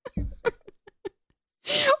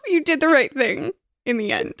 You did the right thing in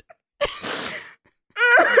the end.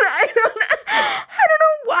 I don't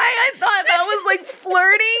know why I thought that was like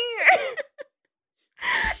flirting.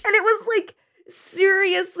 And it was like,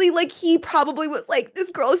 seriously, like he probably was like, this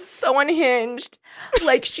girl is so unhinged.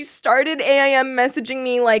 Like she started AIM messaging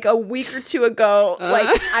me like a week or two ago.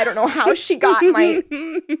 Like I don't know how she got my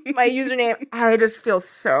username. I just feel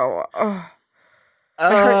so my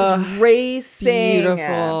heart is racing.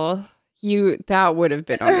 Beautiful. That would have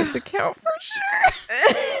been on this account for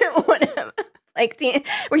sure. Whatever. Like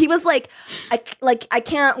where he was like, I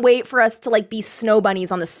can't wait for us to like be snow bunnies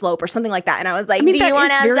on the slope or something like that. And I was like, do you want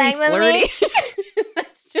to have sex with me?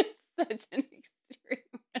 That's just such an extreme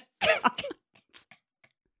response.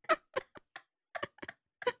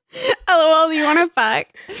 LOL, do you want to fuck?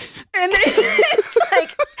 And it's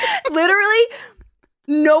like literally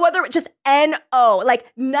no other, just N-O, like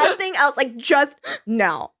nothing else, like just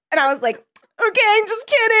no. And I was like, okay, just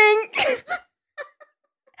kidding.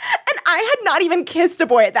 And I had not even kissed a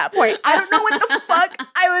boy at that point. I don't know what the fuck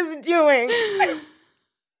I was doing.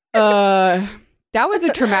 That was a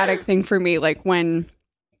traumatic thing for me. Like when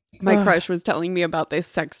my crush was telling me about this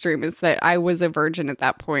sex dream, is that I was a virgin at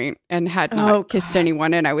that point and had not kissed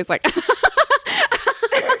anyone. And I was like,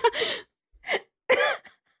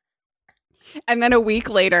 and then a week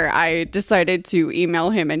later, I decided to email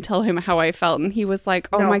him and tell him how I felt. And he was like,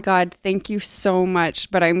 oh my God, thank you so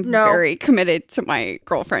much. But I'm very committed to my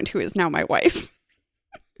girlfriend, who is now my wife.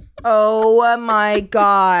 Oh my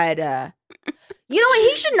God. You know what?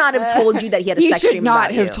 He should not have told you that he had a sex dream. He should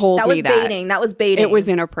not have told me that. That was baiting. It was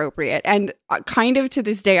inappropriate. And kind of to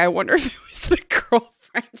this day, I wonder if it was the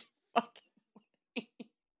girlfriend fucking me.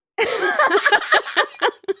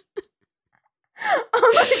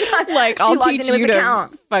 Oh my God. Like, I'll teach you to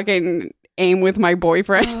fucking aim with my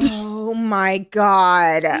boyfriend. Oh my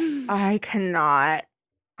God. I cannot.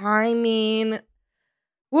 I mean,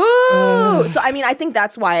 woo! So, I mean, I think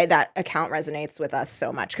that's why that account resonates with us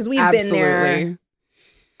so much. Because we've been there.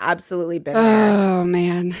 Absolutely been there. Oh,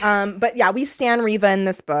 man. But yeah, we stan Reva in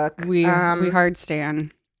this book. We hard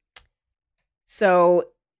stan. So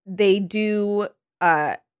they do,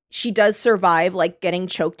 she does survive, like, getting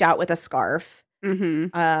choked out with a scarf.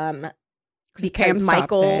 Mm-hmm. Because Pam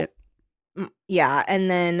Michael, yeah, and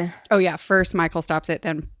then first Michael stops it,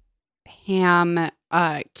 then Pam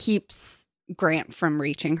keeps Grant from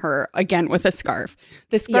reaching her again with a scarf.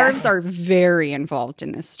 The scarves are very involved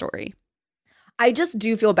in this story. I just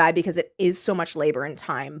do feel bad because it is so much labor and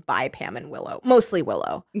time by Pam and Willow, mostly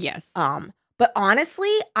Willow. Yes. But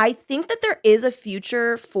honestly, I think that there is a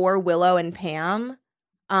future for Willow and Pam.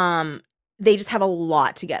 They just have a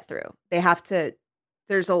lot to get through.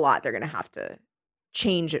 There's a lot they're going to have to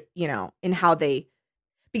change, in how they,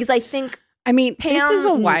 because I think. I mean, this is a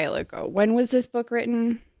Pam- while ago. When was this book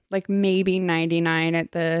written? Like maybe 99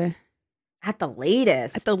 at the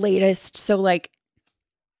latest. So like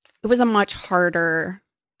it was a much harder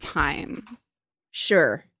time.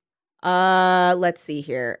 Sure. Let's see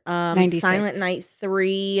here. 96. Silent Night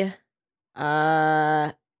 3,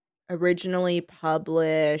 originally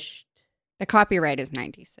published. The copyright is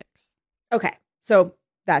 96. Okay, so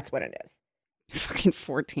that's what it is. Fucking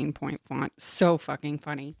 14-point font. So fucking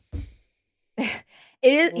funny. It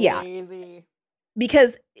is, yeah, Crazy.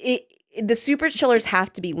 because the super chillers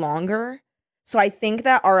have to be longer. So I think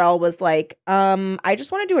that RL was like, I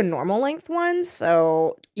just want to do a normal length one.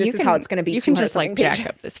 So this is how it's going to be. You can just 200 like jack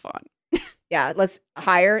pages. up this font. Yeah, let's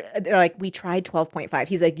hire. They're like, we tried 12.5.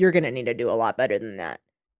 He's like, you're going to need to do a lot better than that.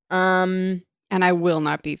 And I will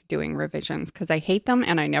not be doing revisions because I hate them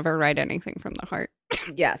and I never write anything from the heart.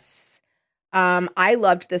 Yes. I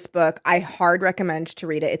loved this book. I hard recommend to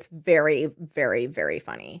read it. It's very, very, very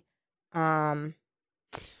funny. All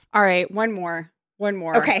right, one more.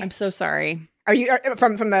 Okay. I'm so sorry. Are you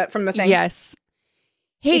from the thing? Yes.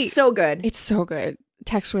 Hey, It's so good. it's so good.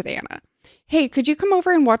 Text with Anna. Hey, could you come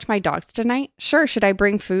over and watch my dogs tonight? Sure. Should I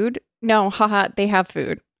bring food? No, haha, they have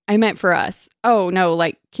food. I meant for us. Oh, no,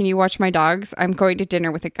 like, can you watch my dogs? I'm going to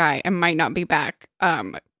dinner with a guy and might not be back.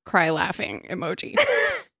 Cry laughing emoji.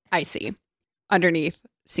 I see. Underneath,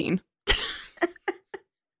 scene.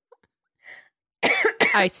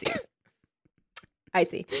 I see. I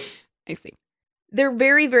see. They're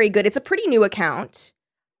very, very good. It's a pretty new account.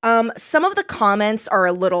 Some of the comments are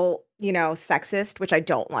a little, sexist, which I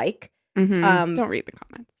don't like. Mhm. Don't read the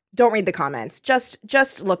comments. Don't read the comments.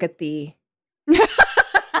 Just look at the.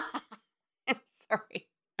 I'm sorry.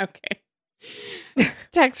 Okay.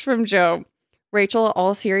 Text from Joe. Rachel,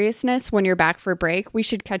 all seriousness, when you're back for break, we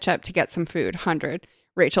should catch up to get some food. 100.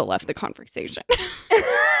 Rachel left the conversation.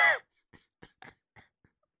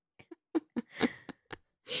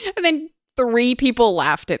 And then 3 people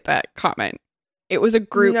laughed at that comment. It was a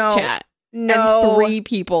group chat. No. And 3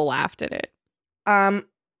 people laughed at it.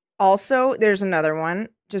 Also, there's another one,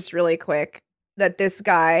 just really quick, that this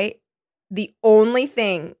guy, the only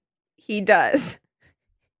thing he does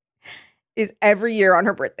is every year on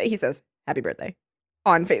her birthday, he says, happy birthday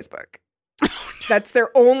on Facebook. That's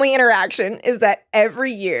their only interaction, is that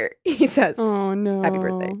every year he says, oh no, happy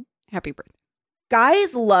birthday. Happy birthday.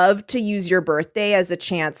 Guys love to use your birthday as a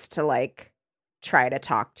chance to like try to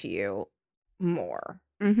talk to you more.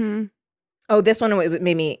 Mm-hmm. Oh, this one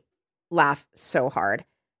made me laugh so hard.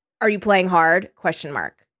 Are you playing hard? Question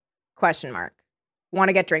mark. Want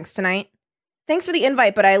to get drinks tonight? Thanks for the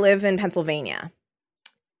invite, but I live in Pennsylvania.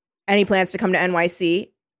 Any plans to come to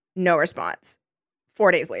NYC? No response.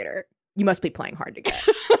 4 days later, you must be playing hard to get.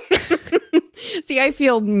 See, I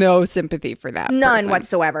feel no sympathy for that. None person.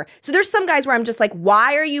 whatsoever. So there's some guys where I'm just like,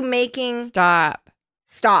 why are you making... Stop.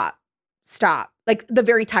 Like the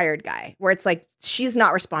very tired guy, where it's like, she's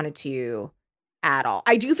not responded to you at all.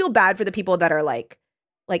 I do feel bad for the people that are like,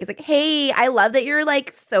 it's like, hey, I love that you're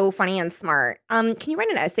like so funny and smart. Can you write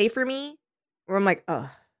an essay for me? Where I'm like, oh,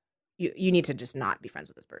 you need to just not be friends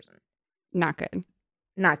with this person. Not good.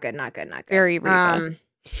 Not good. Very Reba.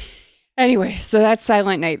 Anyway, so that's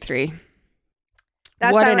Silent Night 3.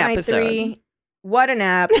 That's what Silent an Night episode. 3. What an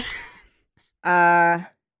app.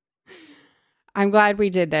 I'm glad we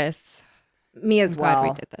did this. Me as well.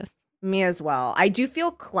 Glad we did this. Me as well. I do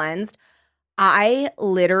feel cleansed. I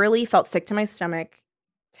literally felt sick to my stomach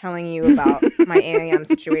telling you about my AAM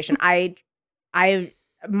situation.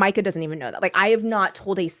 Micah doesn't even know that. Like, I have not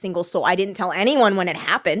told a single soul. I didn't tell anyone when it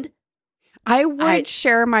happened. I would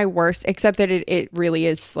share my worst, except that it really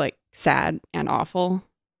is like sad and awful.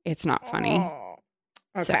 It's not funny. Oh,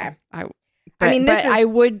 okay. So, this is, I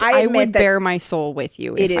would admit that bare my soul with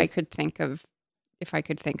you if I is- could think of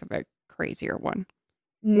a crazier one,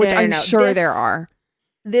 No, which no, I'm no. sure there are.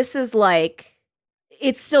 This is like,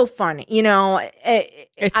 it's still funny,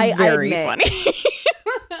 It's I very admit, funny.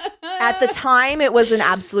 At the time, it was an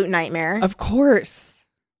absolute nightmare. Of course.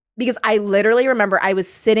 Because I literally remember I was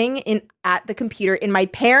sitting at the computer in my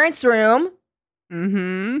parents' room.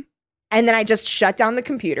 Mm-hmm. And then I just shut down the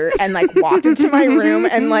computer and like walked into my room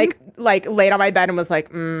and like laid on my bed and was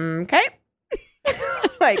like, okay.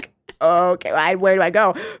 Like, okay, where do I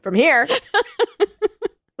go from here?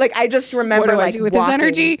 Like, I just remember What do I like do with this walking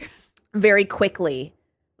energy? very quickly.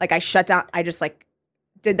 Like, I shut down. I just like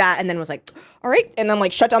did that and then was like, all right. And then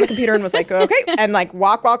like shut down the computer and was like, okay. And like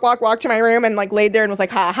walk to my room and like laid there and was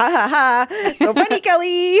like, ha ha ha ha. So funny,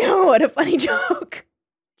 Kelly. What a funny joke.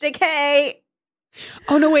 JK.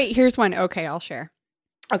 Oh, no, wait. Here's one. Okay, I'll share.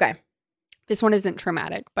 Okay. This one isn't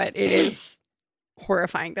traumatic, but it is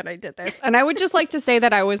horrifying that I did this. And I would just like to say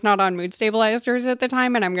that I was not on mood stabilizers at the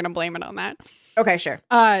time, and I'm going to blame it on that. Okay, sure.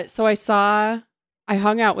 So I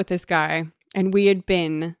hung out with this guy, and we had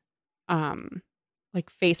been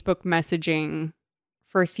like Facebook messaging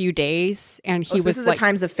for a few days, and he was this is like, the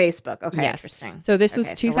times of Facebook. Okay, Yes. interesting. So this was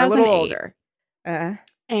Okay, 2008. we're a little older.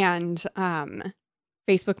 And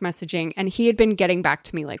Facebook messaging, and he had been getting back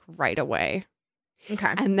to me like right away.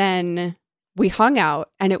 Okay. And then we hung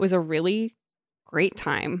out, and it was a really great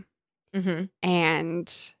time. Mm-hmm.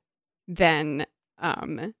 And then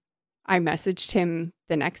I messaged him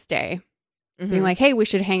the next day, being like, hey, we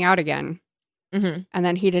should hang out again. Mm-hmm. And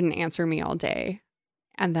then he didn't answer me all day.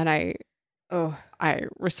 And then I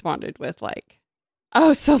responded with like,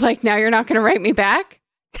 oh, so like now you're not going to write me back?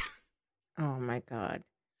 Oh my God.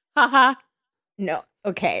 Haha. No.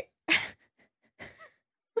 Okay.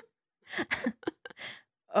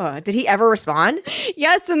 Did he ever respond?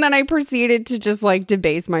 Yes. And then I proceeded to just like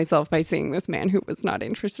debase myself by seeing this man who was not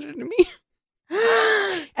interested in me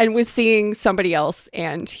and was seeing somebody else.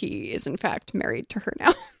 And he is in fact married to her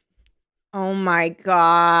now. Oh my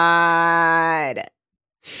God.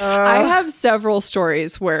 I have several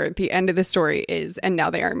stories where the end of the story is, and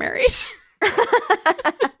now they are married.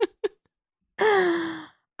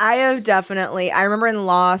 I have definitely, I remember in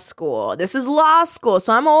law school, this is law school,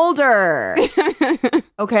 so I'm older.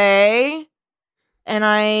 Okay. And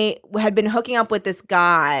I had been hooking up with this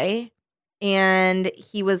guy, and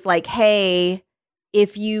he was like, hey,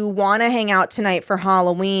 if you want to hang out tonight for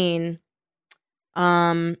Halloween,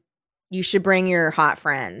 you should bring your hot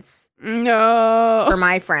friends. No. For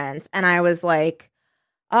my friends. And I was like,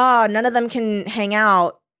 oh, none of them can hang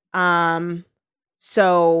out.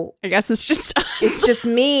 So I guess it's just us. it's just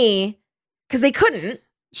me, because they couldn't.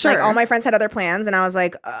 Sure. Like, all my friends had other plans, and I was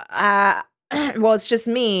like, well, it's just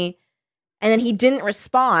me. And then he didn't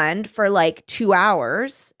respond for like 2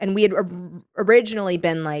 hours, and we had originally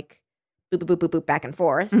been like boop, boop, boop, boop, boop, back and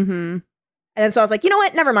forth. Mm-hmm. And then so I was like, you know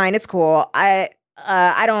what? Never mind. It's cool. I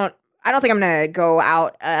don't think I'm gonna go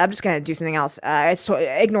out. I'm just gonna do something else.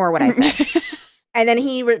 Ignore what I said. And then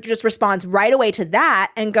he just responds right away to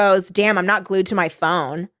that and goes, damn, I'm not glued to my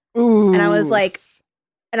phone. Ooh. And I was like,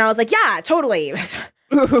 yeah, totally.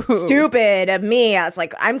 Stupid of me. I was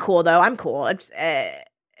like, I'm cool though. I'm cool.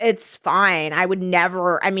 It's fine. I would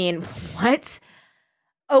never, I mean, what?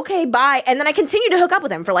 Okay, bye. And then I continued to hook up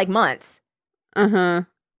with him for like months. Uh-huh.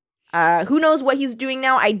 Who knows what he's doing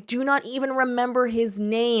now? I do not even remember his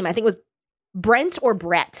name. I think it was Brent or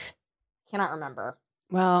Brett. Cannot remember.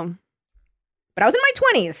 Well, but I was in my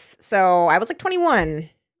 20s, so I was like 21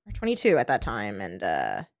 or 22 at that time.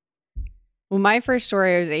 And my first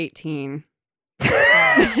story, I was 18.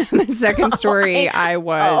 The second story, I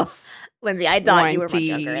was Lindsay, I thought you were much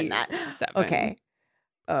younger than that. 27. Okay.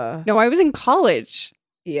 No, I was in college.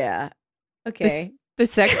 Yeah. Okay. The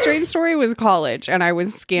sex train story was college, and I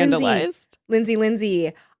was scandalized.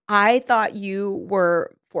 Lindsay, I thought you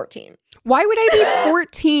were 14. Why would I be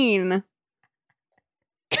 14?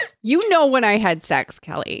 You know when I had sex,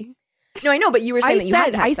 Kelly. No, I know, but you were saying that you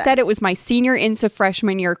hadn't had I sex. said it was my senior into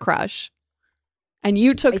freshman year crush. And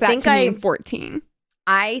you took that think to mean 14.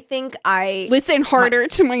 I think I Listen harder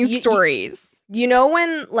to my stories. You know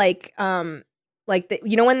when when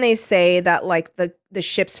they say that like the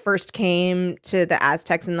ships first came to the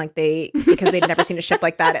Aztecs and like because they'd never seen a ship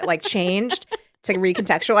like that, it like changed to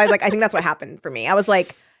recontextualize. Like I think that's what happened for me. I was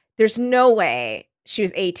like, there's no way she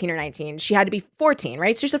was 18 or 19. She had to be 14,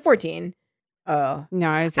 right? So she's 14. Oh.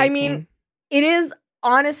 No, I was 18. I mean, it is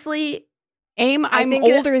honestly AIM, I'm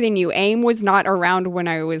older than you. AIM was not around when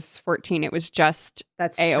I was 14. It was just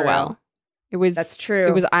that's AOL. True. That's true.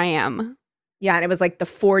 It was IM. Yeah, and it was like the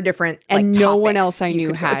 4 different and like, no one topics else I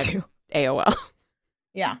knew had AOL.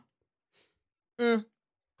 Yeah.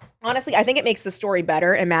 Honestly, I think it makes the story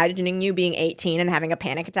better imagining you being 18 and having a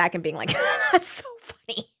panic attack and being like, that's so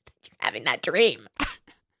funny that you're having that dream.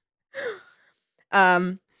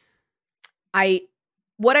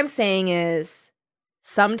 What I'm saying is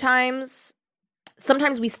sometimes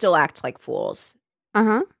we still act like fools.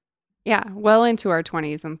 Uh-huh. Yeah, well into our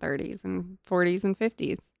 20s and 30s and 40s and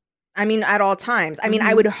 50s. I mean, at all times. I mean,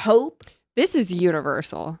 I would hope. This is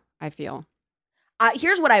universal, I feel.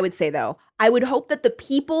 Here's what I would say, though. I would hope that the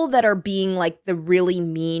people that are being like the really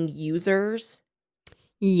mean users.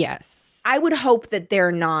 Yes. I would hope that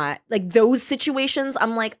they're not like those situations.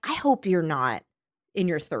 I'm like, I hope you're not in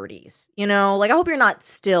your 30s, you know, like I hope you're not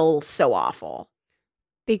still so awful.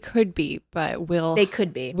 They could be, but they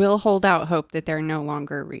could be. We'll hold out hope that they're no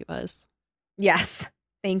longer Rivas. Yes.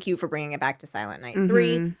 thank you for bringing it back to Silent Night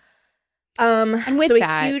 3. Mhm. And with so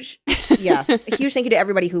that- a huge a huge thank you to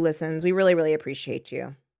everybody who listens. We really, really appreciate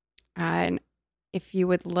you. And if you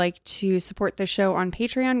would like to support the show on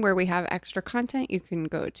Patreon, where we have extra content, you can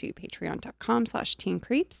go to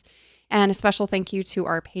patreon.com/teencreeps. And a special thank you to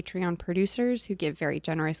our Patreon producers who give very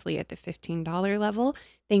generously at the $15 level.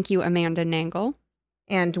 Thank you, Amanda Nangle,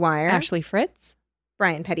 And Dwyer, Ashley Fritz,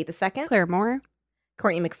 Brian Petty II, Claire Moore,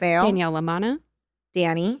 Courtney McPhail, Danielle Lamana,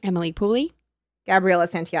 Danny, Emily Pooley, Gabriela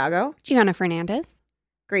Santiago, Gianna Fernandez,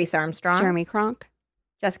 Grace Armstrong, Jeremy Kronk,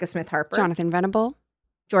 Jessica Smith Harper, Jonathan Venable,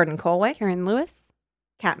 Jordan Colwick, Karen Lewis,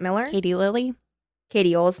 Kat Miller, Katie Lilly,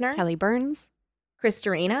 Katie Olsner, Kelly Burns, Chris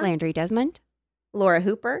Dorina, Landry Desmond, Laura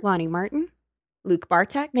Hooper, Lonnie Martin, Luke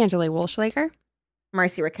Bartek, Vanjali Wolschlager,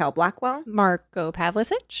 Marcy Raquel Blackwell, Marco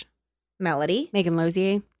Pavlicic, Melody, Megan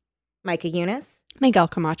Lozier, Micah Eunice, Miguel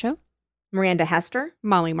Camacho, Miranda Hester,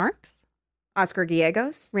 Molly Marks, Oscar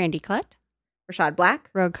Gallegos, Randy Klett, Rashad Black,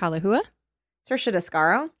 Rogue Kalahua, Saoirse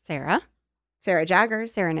Descaro, Sarah, Sarah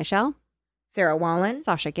Jaggers, Sarah Nichelle, Sarah Wallen,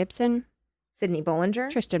 Sasha Gibson, Sydney Bollinger,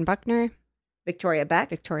 Tristan Buckner, Victoria Beck,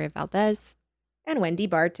 Victoria Valdez. and Wendy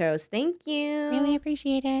Bartos. Thank you. Really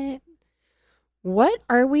appreciate it. What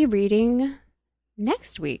are we reading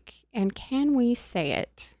next week? And can we say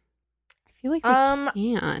it? I feel like we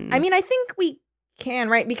can. I mean, I think we can,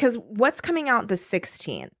 right? Because what's coming out the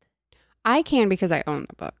 16th? I can because I own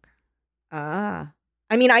the book. Ah.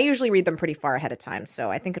 I mean, I usually read them pretty far ahead of time, so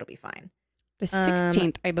I think it'll be fine. The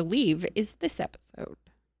 16th, I believe, is this episode.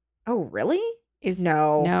 Oh, really? Is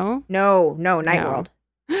No. No? Night No. World.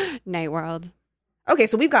 Night World. Okay,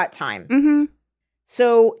 so we've got time. Mm-hmm.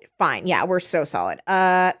 So fine. Yeah, we're so solid.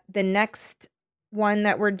 The next one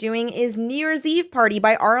that we're doing is New Year's Eve Party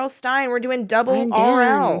by R.L. Stein. We're doing double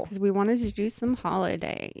RL. Because we wanted to do some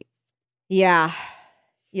holiday. Yeah.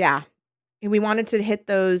 Yeah. And we wanted to hit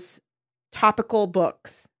those topical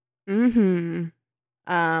books. Mm-hmm.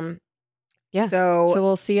 Yeah. So So,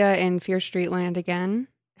 we'll see ya in Fear Street Land again.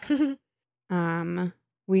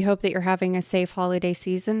 We hope that you're having a safe holiday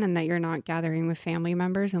season and that you're not gathering with family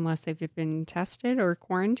members unless they've been tested or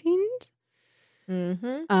quarantined.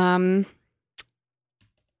 Mhm.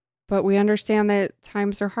 But we understand that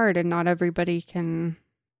times are hard and not everybody can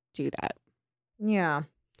do that. Yeah.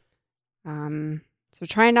 So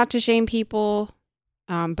try not to shame people.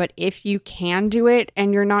 But if you can do it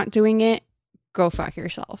and you're not doing it, go fuck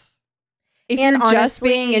yourself. If And you're just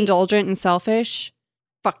being honestly- indulgent and selfish,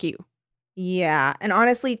 fuck you. Yeah. And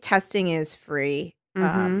honestly, testing is free.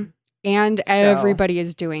 Mhm. And so- everybody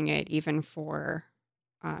is doing it, even for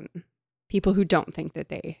people who don't think that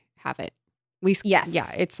they have it. At least, Yes. yeah,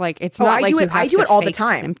 it's like it's Oh, not I like do you it- I have do to it all the fake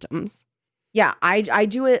time. symptoms. Yeah. I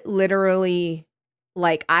do it literally,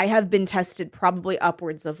 like, I have been tested probably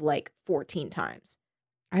upwards of like 14 times.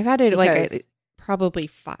 I've had it like Because- probably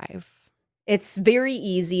 5. It's very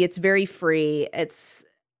easy. It's very free. It's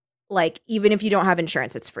like, even if you don't have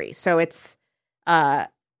insurance, it's free. So it's, I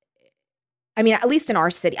mean, at least in our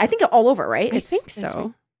city, I think all over, right? I It's- think it's so.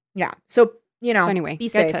 free. Yeah. So, you know, So anyway, be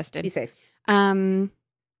get safe. tested. Be safe.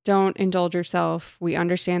 Don't indulge yourself. We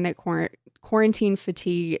understand that quarantine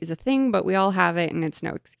fatigue is a thing, but we all have it and it's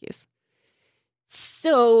no excuse.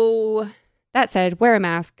 So that said, wear a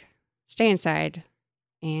mask, stay inside,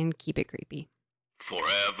 and keep it creepy.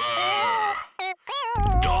 Forever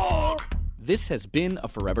Dog. This has been a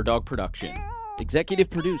Forever Dog production. Executive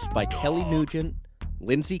produced by Kelly Nugent,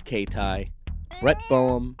 Lindsay Katai, Brett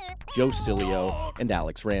Boehm, Joe Cilio, and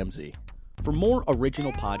Alex Ramsey. For more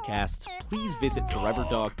original podcasts, please visit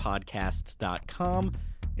foreverdogpodcasts.com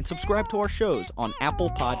and subscribe to our shows on Apple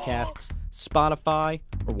Podcasts, Spotify,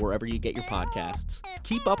 or wherever you get your podcasts.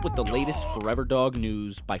 Keep up with the latest Forever Dog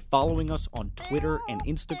news by following us on Twitter and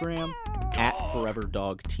Instagram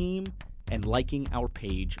 @ForeverDogTeam and liking our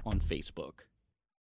page on Facebook.